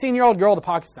his 16-year-old girl to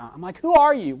Pakistan. I'm like, who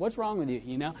are you? What's wrong with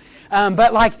you?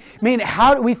 But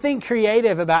how do we think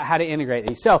creative about how to integrate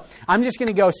these? So I'm just going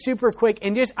to go super quick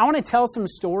and I want to tell some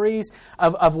stories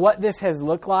of what this has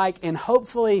looked like and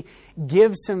hopefully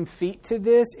give some feet to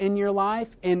this in your life.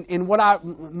 And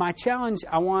my challenge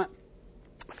I want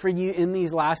for you in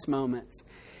these last moments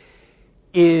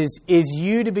is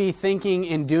you to be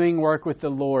thinking and doing work with the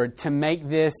Lord to make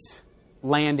this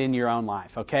land in your own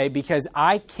life, okay? Because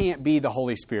I can't be the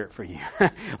Holy Spirit for you.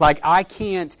 I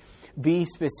can't be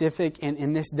specific,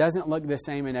 and this doesn't look the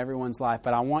same in everyone's life,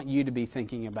 but I want you to be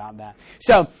thinking about that.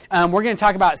 So we're going to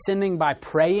talk about sending by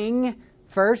praying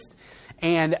first.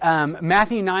 And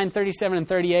Matthew 9:37 and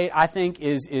 38, I think,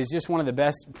 is just one of the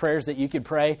best prayers that you could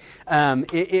pray.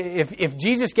 If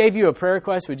Jesus gave you a prayer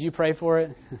request, would you pray for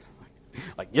it?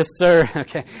 Like, yes, sir.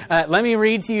 Okay. Let me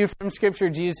read to you from Scripture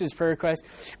Jesus' prayer request.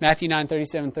 Matthew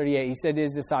 9:37, 38. He said to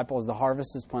his disciples, the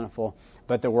harvest is plentiful,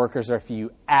 but the workers are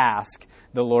few. Ask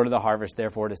the Lord of the harvest,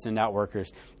 therefore, to send out workers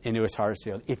into his harvest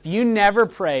field. If you never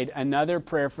prayed another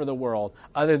prayer for the world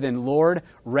other than, Lord,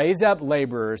 raise up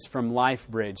laborers from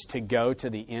LifeBridge to go to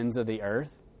the ends of the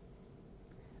earth,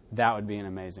 that would be an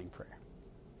amazing prayer.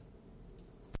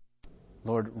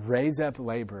 Lord, raise up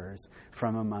laborers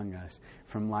from among us,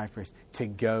 from LifeBridge, to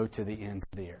go to the ends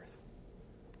of the earth.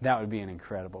 That would be an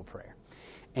incredible prayer.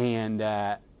 And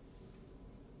I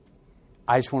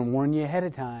just want to warn you ahead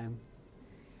of time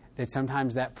that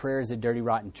sometimes that prayer is a dirty,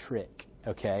 rotten trick,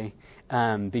 okay?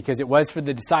 Because it was for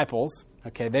the disciples,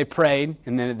 okay? They prayed,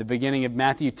 and then at the beginning of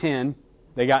Matthew 10,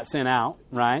 they got sent out,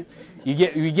 right?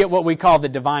 You get what we call the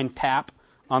divine tap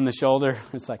on the shoulder.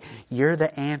 It's like, you're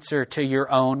the answer to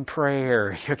your own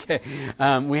prayer. Okay.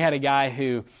 We had a guy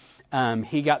who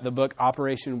he got the book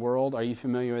Operation World. Are you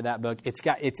familiar with that book? It's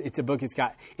a book. It's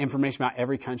got information about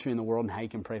every country in the world and how you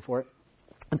can pray for it.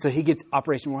 And so he gets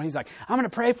Operation World. He's like, I'm going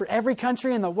to pray for every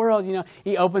country in the world.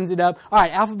 He opens it up. All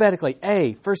right, alphabetically.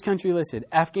 A, first country listed,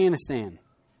 Afghanistan.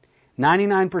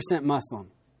 99% Muslim.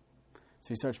 So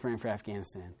he starts praying for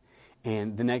Afghanistan.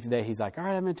 And the next day, he's like, all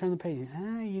right, I'm going to turn the page.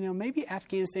 Maybe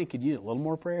Afghanistan could use a little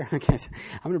more prayer. Okay, so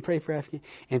I'm going to pray for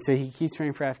Afghanistan. And so he keeps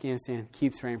praying for Afghanistan,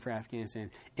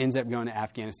 ends up going to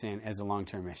Afghanistan as a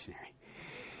long-term missionary.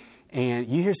 And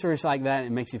you hear stories like that, and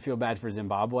it makes you feel bad for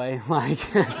Zimbabwe.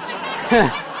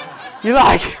 You're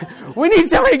like, we need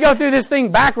somebody to go through this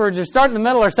thing backwards or start in the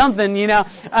middle or something,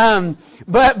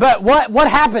 But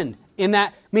what happened in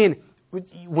that?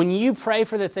 When you pray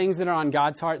for the things that are on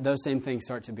God's heart, those same things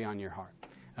start to be on your heart,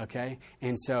 okay?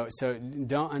 And so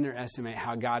don't underestimate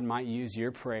how God might use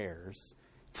your prayers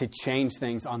to change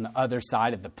things on the other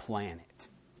side of the planet.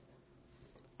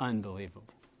 Unbelievable.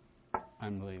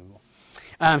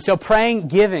 So praying,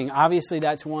 giving, obviously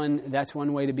that's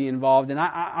one way to be involved. And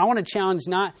I want to challenge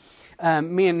not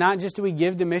just do we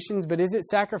give to missions, but is it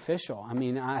sacrificial? I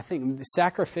mean, I think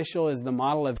sacrificial is the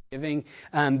model of giving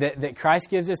that Christ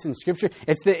gives us in Scripture.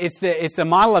 It's the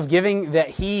model of giving that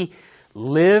He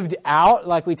lived out,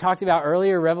 like we talked about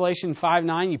earlier, Revelation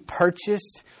 5:9. You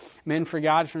purchased men for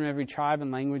God from every tribe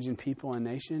and language and people and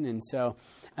nation. And so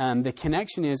the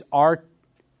connection is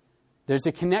there's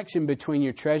a connection between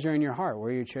your treasure and your heart.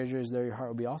 Where your treasure is, there your heart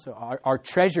will be also. Our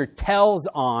treasure tells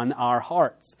on our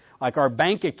hearts. Like our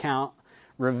bank account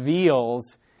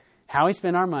reveals how we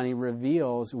spend our money,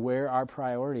 reveals where our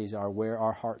priorities are, where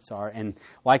our hearts are. And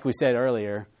like we said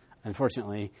earlier,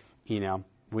 unfortunately, we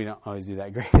don't always do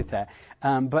that great at that.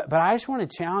 But I just want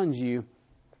to challenge you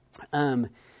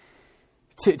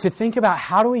to think about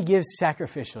how do we give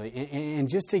sacrificially, and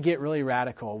just to get really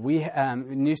radical. We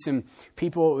knew some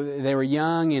people, they were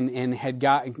young and had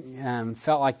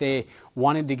felt like they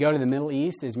wanted to go to the Middle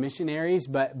East as missionaries,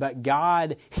 but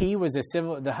God,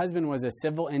 the husband was a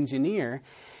civil engineer,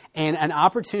 and an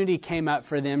opportunity came up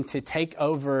for them to take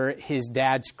over his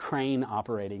dad's crane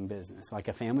operating business, like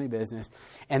a family business.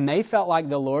 And they felt like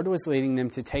the Lord was leading them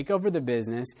to take over the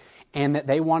business and that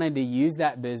they wanted to use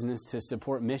that business to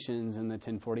support missions in the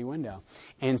 1040 window.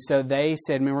 And so they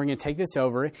said, man, we're going to take this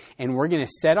over and we're going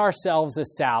to set ourselves a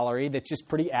salary that's just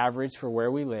pretty average for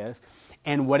where we live.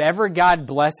 And whatever God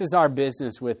blesses our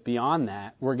business with beyond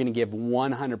that, we're going to give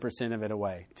 100% of it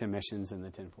away to missions in the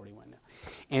 1040 window.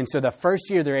 And so the first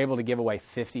year they're able to give away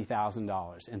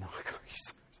 $50,000. And they're like,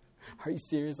 are you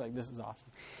serious? Like, this is awesome.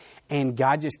 And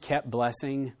God just kept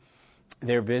blessing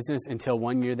their business until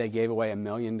one year they gave away $1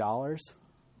 million.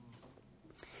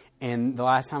 And the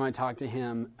last time I talked to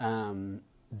him,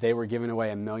 they were giving away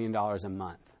 $1 million a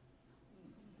month.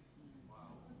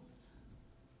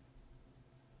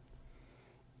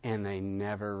 And they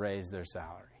never raised their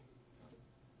salary.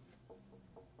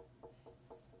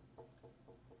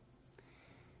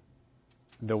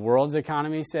 The world's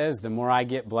economy says the more I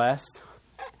get blessed,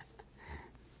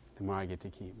 the more I get to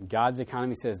keep. God's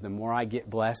economy says the more I get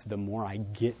blessed, the more I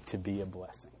get to be a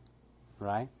blessing.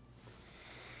 Right?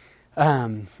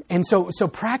 And so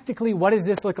practically, what does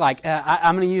this look like?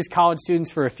 I'm going to use college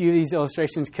students for a few of these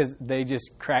illustrations because they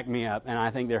just crack me up, and I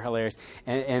think they're hilarious.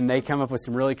 And they come up with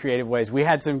some really creative ways. We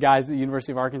had some guys at the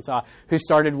University of Arkansas who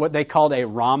started what they called a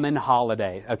ramen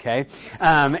holiday, okay?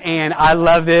 And I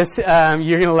love this.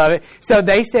 You're going to love it. So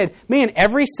they said, man,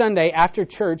 every Sunday after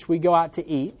church, we go out to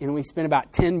eat, and we spend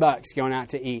about $10 going out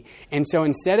to eat. And so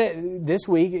instead of this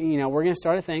week, we're going to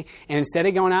start a thing, and instead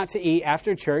of going out to eat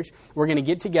after church, we're going to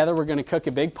get together. We're going to cook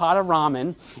a big pot of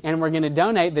ramen, and we're going to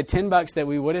donate the $10 that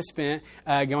we would have spent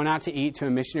going out to eat to a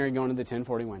missionary going to the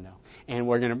 1040 window. And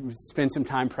we're going to spend some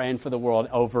time praying for the world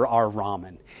over our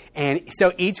ramen. And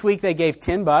so each week they gave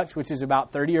 $10, which is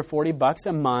about $30 or $40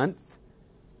 a month,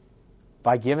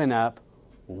 by giving up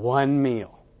one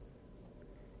meal.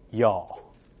 Y'all.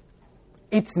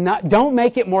 It's not, don't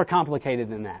make it more complicated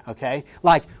than that, okay?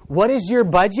 Like, what is your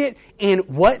budget and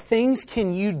what things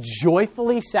can you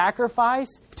joyfully sacrifice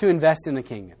to invest in the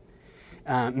kingdom?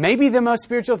 Maybe the most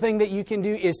spiritual thing that you can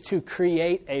do is to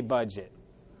create a budget,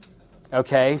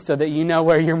 okay? So that you know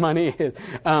where your money is.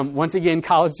 Once again,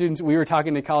 college students, we were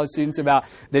talking to college students about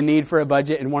the need for a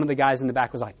budget, and one of the guys in the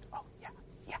back was like, oh,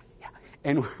 yeah.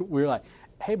 And we were like,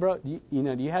 hey, bro, do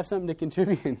you have something to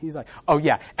contribute? And he's like, oh,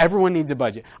 yeah, everyone needs a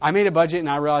budget. I made a budget, and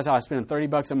I realized I was spending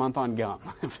 $30 a month on gum.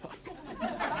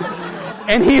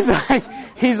 And he's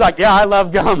like, yeah, I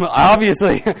love gum,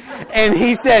 obviously. And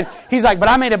he's like, but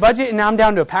I made a budget, and now I'm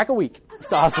down to a pack a week.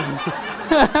 It's awesome.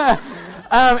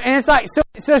 And it's like,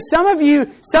 so some of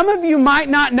you might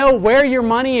not know where your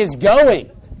money is going.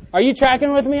 Are you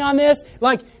tracking with me on this?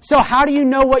 Like, so how do you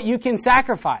know what you can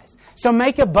sacrifice? So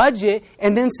make a budget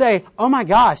and then say, oh my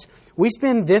gosh, we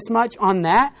spend this much on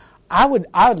that. I would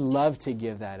love to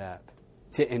give that up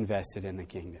to invest it in the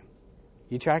kingdom.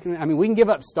 You tracking me? I mean, we can give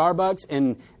up Starbucks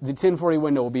and the 1040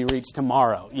 window will be reached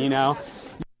tomorrow,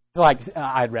 It's like,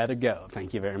 I'd rather go.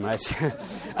 Thank you very much.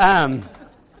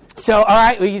 So, all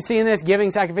right, well, you seeing this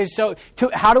giving sacrifice. So,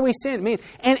 how do we sin? I mean,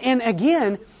 and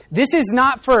again, this is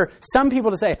not for some people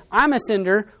to say, I'm a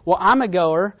sender. Well, I'm a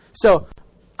goer. So,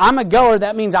 I'm a goer.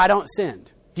 That means I don't sin.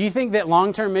 Do you think that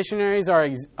long-term missionaries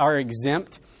are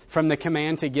exempt from the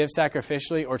command to give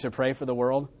sacrificially or to pray for the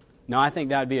world? No, I think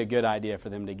that would be a good idea for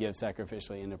them to give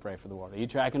sacrificially and to pray for the world. Are you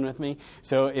tracking with me?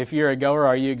 So, if you're a goer,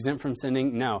 are you exempt from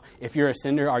sinning? No. If you're a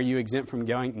sender, are you exempt from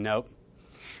going? Nope.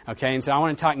 Okay, and so I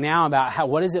want to talk now about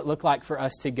what does it look like for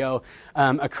us to go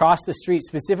across the street,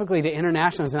 specifically to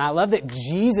internationals. And I love that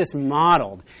Jesus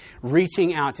modeled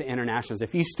reaching out to internationals.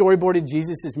 If you storyboarded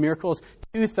Jesus' miracles,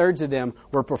 2/3 of them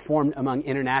were performed among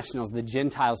internationals, the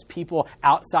Gentiles, people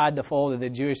outside the fold of the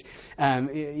Jewish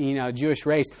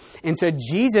race. And so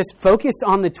Jesus focused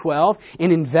on the 12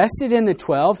 and invested in the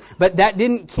 12, but that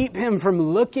didn't keep him from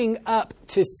looking up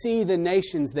to see the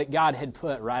nations that God had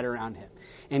put right around him.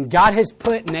 And God has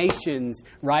put nations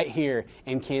right here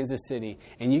in Kansas City,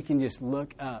 and you can just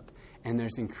look up, and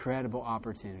there's incredible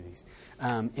opportunities.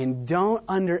 And don't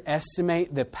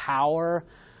underestimate the power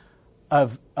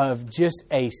of just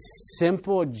a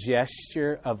simple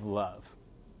gesture of love.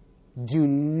 Do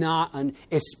not,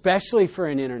 especially for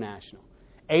an international.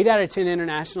 8 out of 10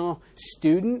 international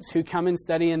students who come and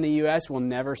study in the U.S. will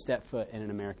never step foot in an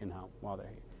American home while they're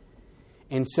here.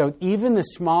 And so even the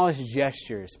smallest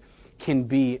gestures can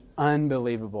be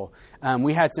unbelievable.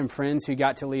 We had some friends who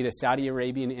got to lead a Saudi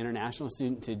Arabian international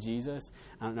student to Jesus.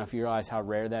 I don't know if you realize how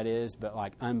rare that is, but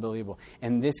like unbelievable.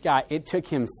 And this guy, it took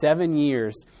him 7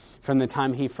 years from the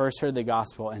time he first heard the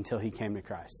gospel until he came to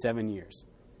Christ. 7 years.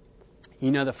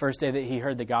 You know the first day that he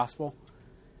heard the gospel?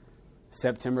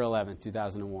 September 11th,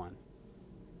 2001.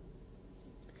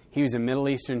 He was a Middle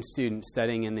Eastern student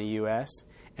studying in the U.S.,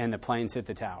 and the planes hit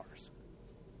the towers.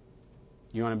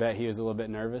 You want to bet he was a little bit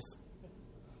nervous?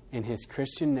 And his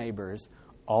Christian neighbors,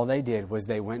 all they did was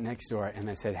they went next door and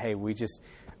they said, hey, we just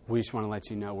want to let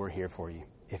you know we're here for you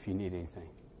if you need anything.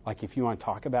 Like if you want to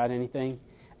talk about anything,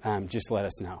 just let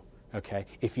us know, okay?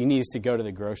 If you need us to go to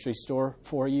the grocery store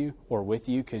for you or with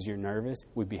you because you're nervous,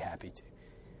 we'd be happy to.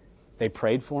 They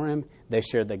prayed for him, they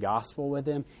shared the gospel with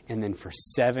him, and then for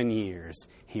 7 years,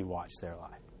 he watched their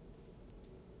life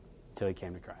until he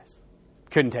came to Christ.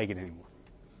 Couldn't take it anymore.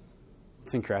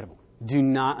 It's incredible. Do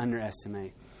not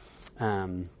underestimate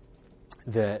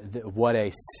what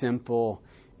a simple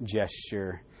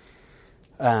gesture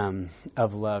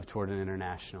of love toward an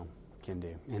international can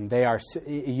do. And they are.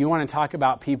 You want to talk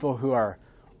about people who are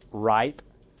ripe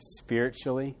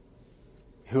spiritually,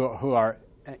 who are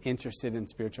interested in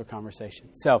spiritual conversation.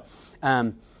 So,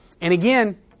 and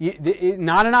again,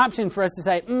 not an option for us to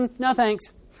say, no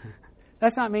thanks.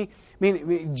 That's not me. I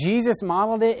mean, Jesus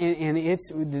modeled it,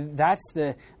 and that's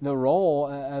the role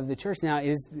of the church. Now,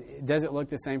 does it look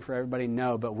the same for everybody?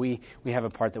 No, but we have a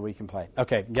part that we can play.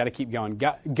 Okay, got to keep going.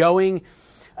 Going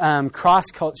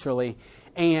cross-culturally.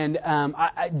 And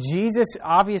Jesus,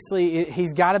 obviously,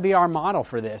 he's got to be our model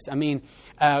for this. I mean,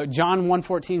 John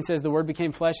 1:14 says, the Word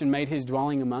became flesh and made his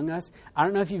dwelling among us. I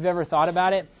don't know if you've ever thought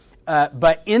about it,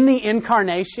 but in the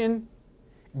incarnation,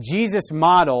 Jesus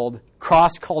modeled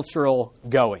cross-cultural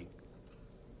going.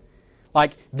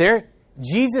 Like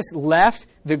Jesus left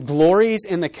the glories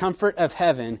and the comfort of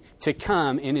heaven to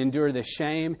come and endure the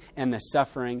shame and the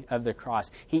suffering of the cross.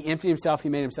 He emptied himself. He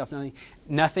made himself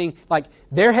nothing. Like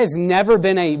there has never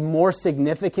been a more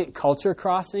significant culture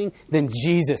crossing than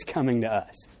Jesus coming to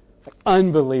us. Like,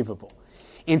 unbelievable.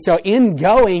 And so in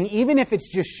going, even if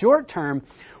it's just short term,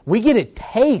 we get a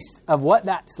taste of what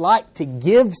that's like to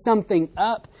give something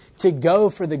up to go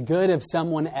for the good of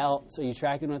someone else. Are you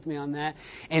tracking with me on that?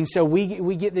 And so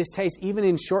we get this taste even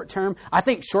in short term. I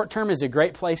think short term is a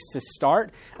great place to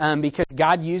start because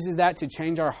God uses that to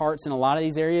change our hearts in a lot of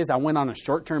these areas. I went on a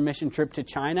short-term mission trip to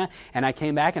China, and I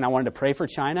came back and I wanted to pray for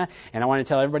China, and I wanted to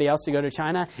tell everybody else to go to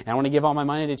China, and I want to give all my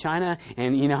money to China,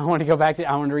 and I want to go back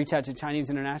I want to reach out to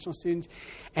Chinese international students.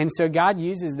 And so God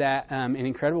uses that in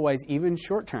incredible ways, even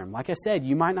short term. Like I said,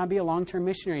 you might not be a long-term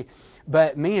missionary,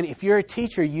 but man, if you're a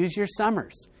teacher, use your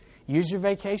summers. Use your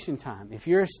vacation time. If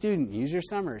you're a student, use your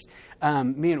summers.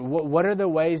 What are the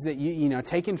ways that you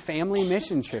taking family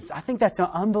mission trips? I think that's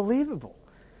unbelievable.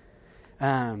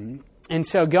 And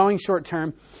so going short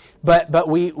term, but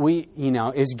we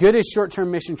as good as short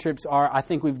term mission trips are, I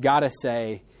think we've got to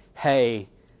say, hey,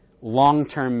 long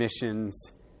term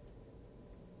missions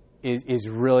is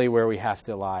really where we have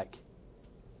to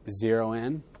zero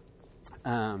in,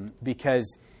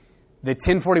 because the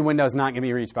 1040 window is not going to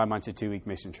be reached by a bunch of 2-week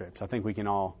mission trips. I think we can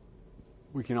all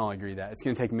agree that it's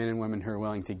going to take men and women who are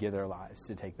willing to give their lives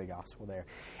to take the gospel there.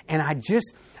 And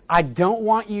I don't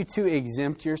want you to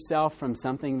exempt yourself from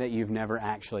something that you've never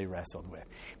actually wrestled with,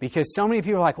 because so many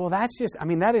people are like, well, that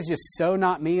is just so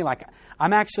not me. Like,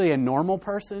 I'm actually a normal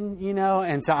person,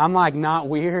 and so I'm not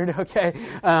weird, okay?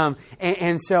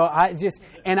 And so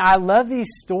I love these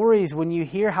stories when you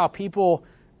hear how people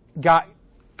got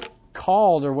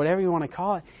called, or whatever you want to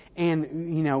call it,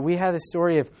 And, you know, we had the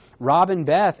story of Rob and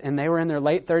Beth, and they were in their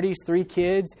late 30s, 3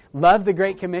 kids, loved the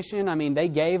Great Commission. I mean, they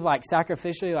gave like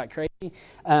sacrificially like crazy.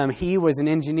 He was an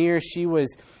engineer. She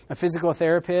was a physical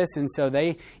therapist. And so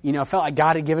they, you know, felt like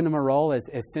God had given them a role as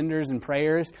senders and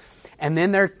prayers. And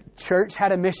then their church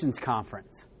had a missions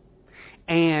conference.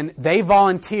 And they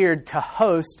volunteered to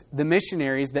host the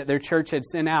missionaries that their church had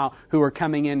sent out who were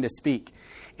coming in to speak.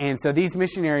 And so these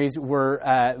missionaries were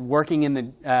working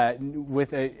in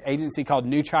with an agency called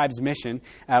New Tribes Mission,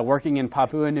 working in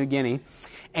Papua New Guinea.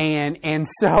 And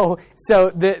so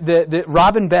the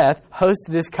Rob and Beth host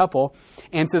this couple,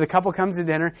 and so the couple comes to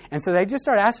dinner, and so they just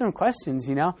start asking them questions,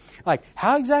 you know, like,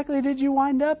 how exactly did you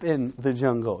wind up in the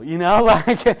jungle? You know,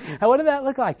 like, what did that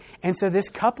look like? And so this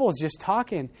couple's just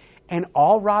talking, and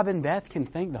all Rob and Beth can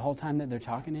think the whole time that they're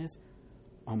talking is,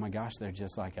 oh my gosh, they're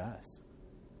just like us.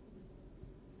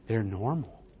 They're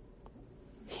normal.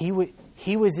 He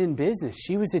was in business.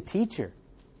 She was a teacher.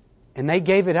 And they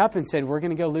gave it up and said, we're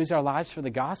going to go lose our lives for the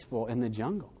gospel in the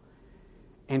jungle.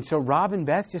 And so Rob and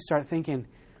Beth just start thinking,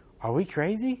 are we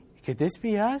crazy? Could this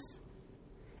be us?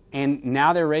 And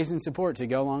now they're raising support to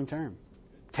go long term.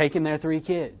 Taking their 3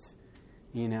 kids,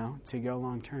 you know, to go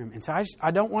long term. And so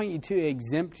I don't want you to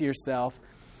exempt yourself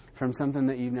from something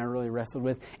that you've never really wrestled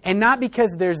with. And not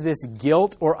because there's this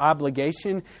guilt or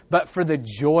obligation, but for the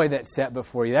joy that's set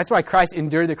before you. That's why Christ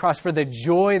endured the cross, for the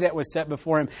joy that was set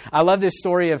before him. I love this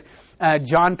story of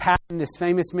John Patton, this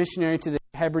famous missionary to the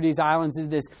Hebrides Islands, is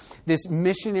this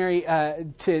missionary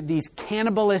to these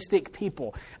cannibalistic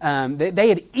people. They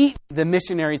had eaten the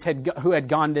missionaries who had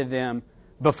gone to them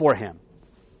before him.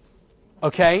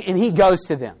 Okay? And he goes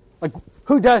to them. Like,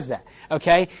 who does that?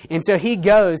 Okay? And so he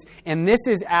goes, and this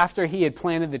is after he had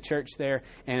planted the church there,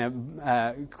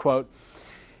 and quote,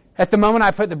 at the moment I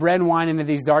put the bread and wine into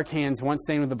these dark hands, once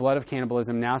stained with the blood of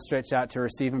cannibalism, now stretched out to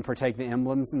receive and partake the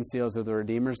emblems and seals of the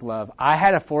Redeemer's love, I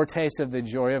had a foretaste of the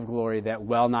joy of glory that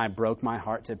well nigh broke my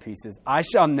heart to pieces. I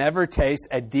shall never taste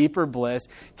a deeper bliss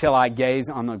till I gaze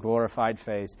on the glorified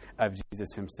face of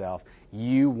Jesus himself.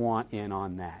 You want in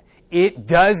on that. It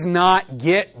does not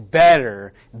get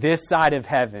better this side of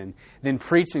heaven than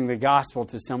preaching the gospel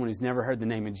to someone who's never heard the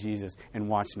name of Jesus and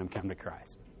watching them come to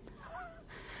Christ.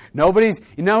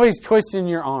 Nobody's twisting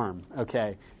your arm,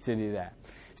 okay, to do that.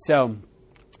 So,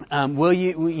 will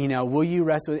you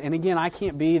wrestle with, and again, I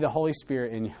can't be the Holy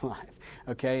Spirit in your life,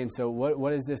 okay? And so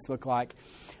what does this look like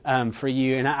for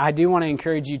you? And I do want to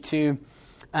encourage you to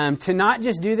not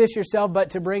just do this yourself,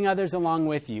 but to bring others along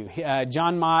with you.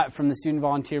 John Mott from the Student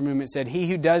Volunteer Movement said, he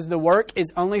who does the work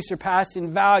is only surpassed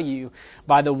in value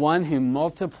by the one who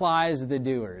multiplies the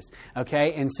doers.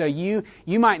 Okay? And so you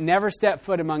might never step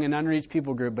foot among an unreached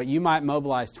people group, but you might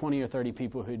mobilize 20 or 30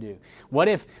 people who do. What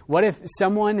if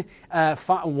someone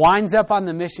winds up on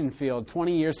the mission field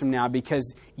 20 years from now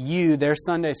because you, their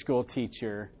Sunday school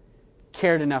teacher,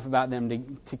 cared enough about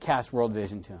them to cast World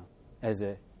Vision to them as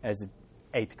a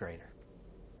 8th grader.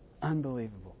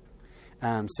 Unbelievable.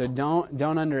 So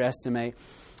don't underestimate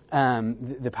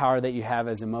the power that you have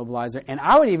as a mobilizer. And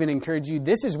I would even encourage you,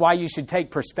 this is why you should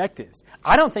take perspectives.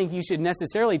 I don't think you should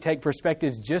necessarily take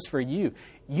perspectives just for you.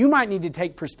 You might need to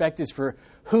take perspectives for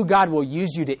who God will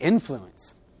use you to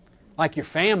influence, like your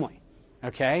family,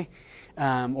 okay?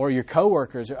 Or your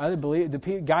coworkers or other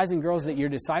the guys and girls that you're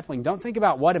discipling. Don't think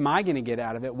about what am I going to get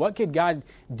out of it. What could God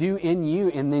do in you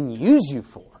and then use you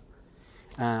for?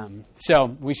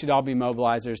 So we should all be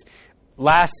mobilizers.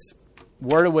 Last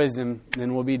word of wisdom,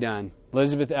 then we'll be done.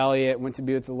 Elizabeth Elliot went to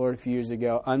be with the Lord a few years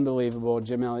ago. Unbelievable.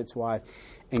 Jim Elliot's wife.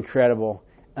 Incredible.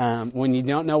 When you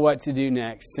don't know what to do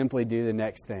next, simply do the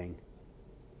next thing.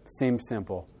 Seems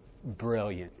simple.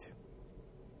 Brilliant.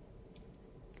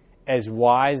 As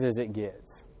wise as it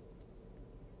gets.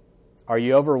 Are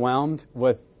you overwhelmed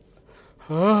with,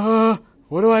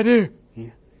 what do I do?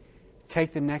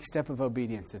 Take the next step of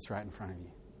obedience that's right in front of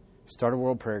you. Start a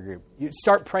world prayer group. You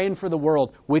start praying for the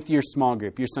world with your small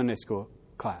group, your Sunday school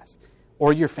class,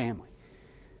 or your family.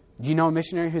 Do you know a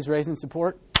missionary who's raising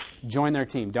support? Join their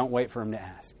team. Don't wait for them to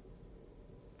ask.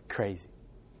 Crazy.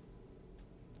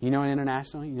 You know an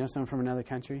international? You know someone from another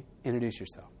country? Introduce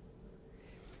yourself.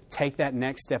 Take that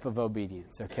next step of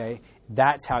obedience, okay?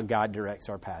 That's how God directs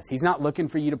our paths. He's not looking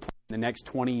for you to plan the next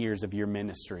 20 years of your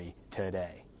ministry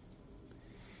today.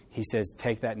 He says,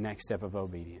 take that next step of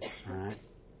obedience. All right?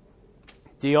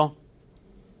 Deal?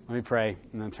 Let me pray,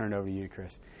 and then turn it over to you,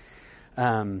 Chris.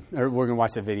 Or we're going to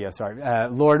watch the video, sorry.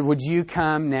 Lord, would you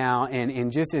come now,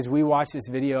 and just as we watch this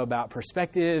video about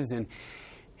perspectives and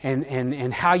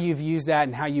how you've used that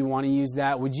and how you want to use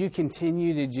that, would you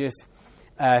continue to just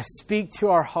speak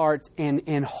to our hearts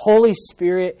and Holy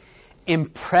Spirit,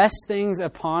 impress things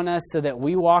upon us so that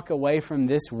we walk away from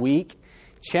this week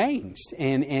changed.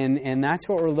 And that's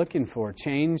what we're looking for,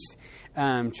 changed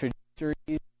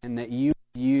trajectories, and that you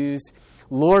use,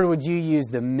 Lord, would you use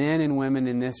the men and women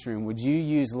in this room? Would you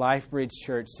use LifeBridge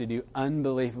Church to do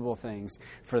unbelievable things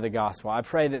for the gospel? I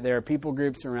pray that there are people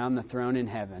groups around the throne in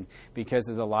heaven because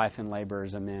of the life and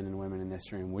labors of men and women in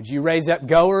this room. Would you raise up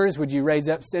goers? Would you raise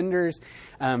up senders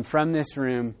from this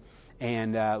room?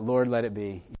 And Lord, let it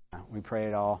be. We pray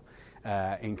it all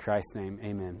in Christ's name.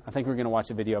 Amen. I think we're going to watch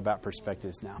a video about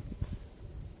perspectives now.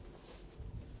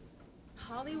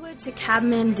 Hollywood to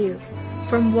Kathmandu,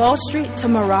 from Wall Street to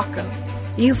Morocco,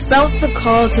 you felt the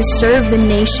call to serve the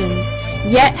nations,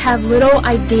 yet have little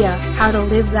idea how to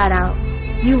live that out.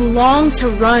 You long to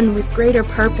run with greater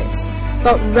purpose,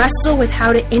 but wrestle with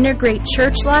how to integrate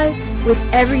church life with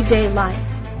everyday life.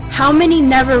 How many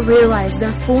never realize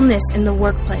their fullness in the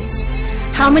workplace?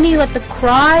 How many let the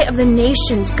cry of the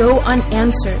nations go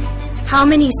unanswered? How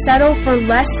many settle for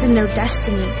less than their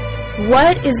destiny?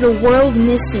 What is the world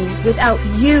missing without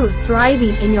you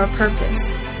thriving in your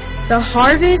purpose? The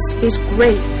harvest is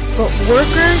great, but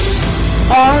workers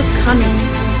are coming.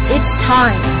 It's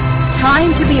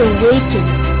time to be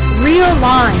awakened,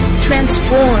 realigned,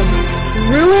 transformed,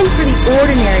 ruined for the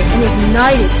ordinary, and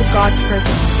ignited to God's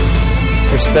purpose.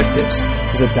 Perspectives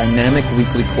is a dynamic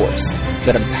weekly course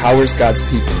that empowers God's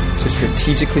people to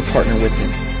strategically partner with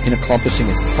Him in accomplishing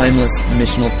His timeless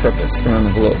missional purpose around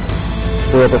the globe.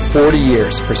 For over 40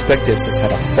 years, Perspectives has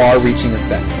had a far-reaching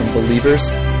effect on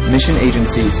believers, mission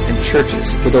agencies, and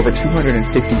churches with over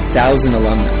 250,000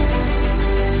 alumni.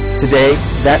 Today,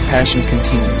 that passion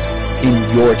continues in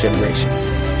your generation.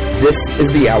 This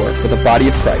is the hour for the body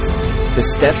of Christ to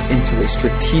step into a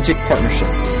strategic partnership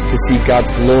to see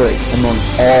God's glory among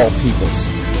all peoples.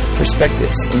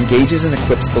 Perspectives engages and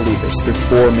equips believers through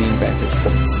four main vantage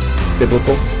points: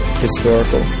 biblical,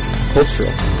 historical,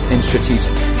 cultural, and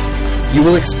strategic. You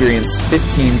will experience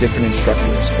 15 different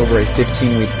instructors over a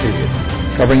 15-week period,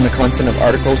 covering the content of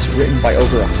articles written by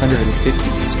over 150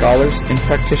 scholars and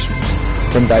practitioners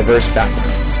from diverse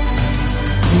backgrounds.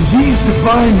 In these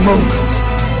divine moments,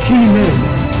 key men,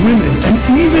 women, and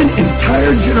even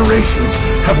entire generations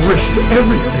have risked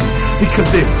everything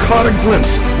because they've caught a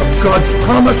glimpse of God's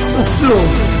promise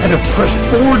fulfilled and have pressed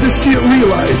forward to see it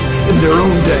realized in their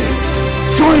own day.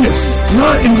 Join us,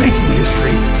 not in making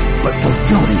history, but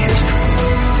fulfilling history.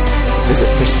 Visit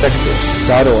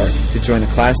perspectives.org to join a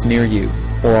class near you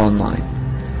or online.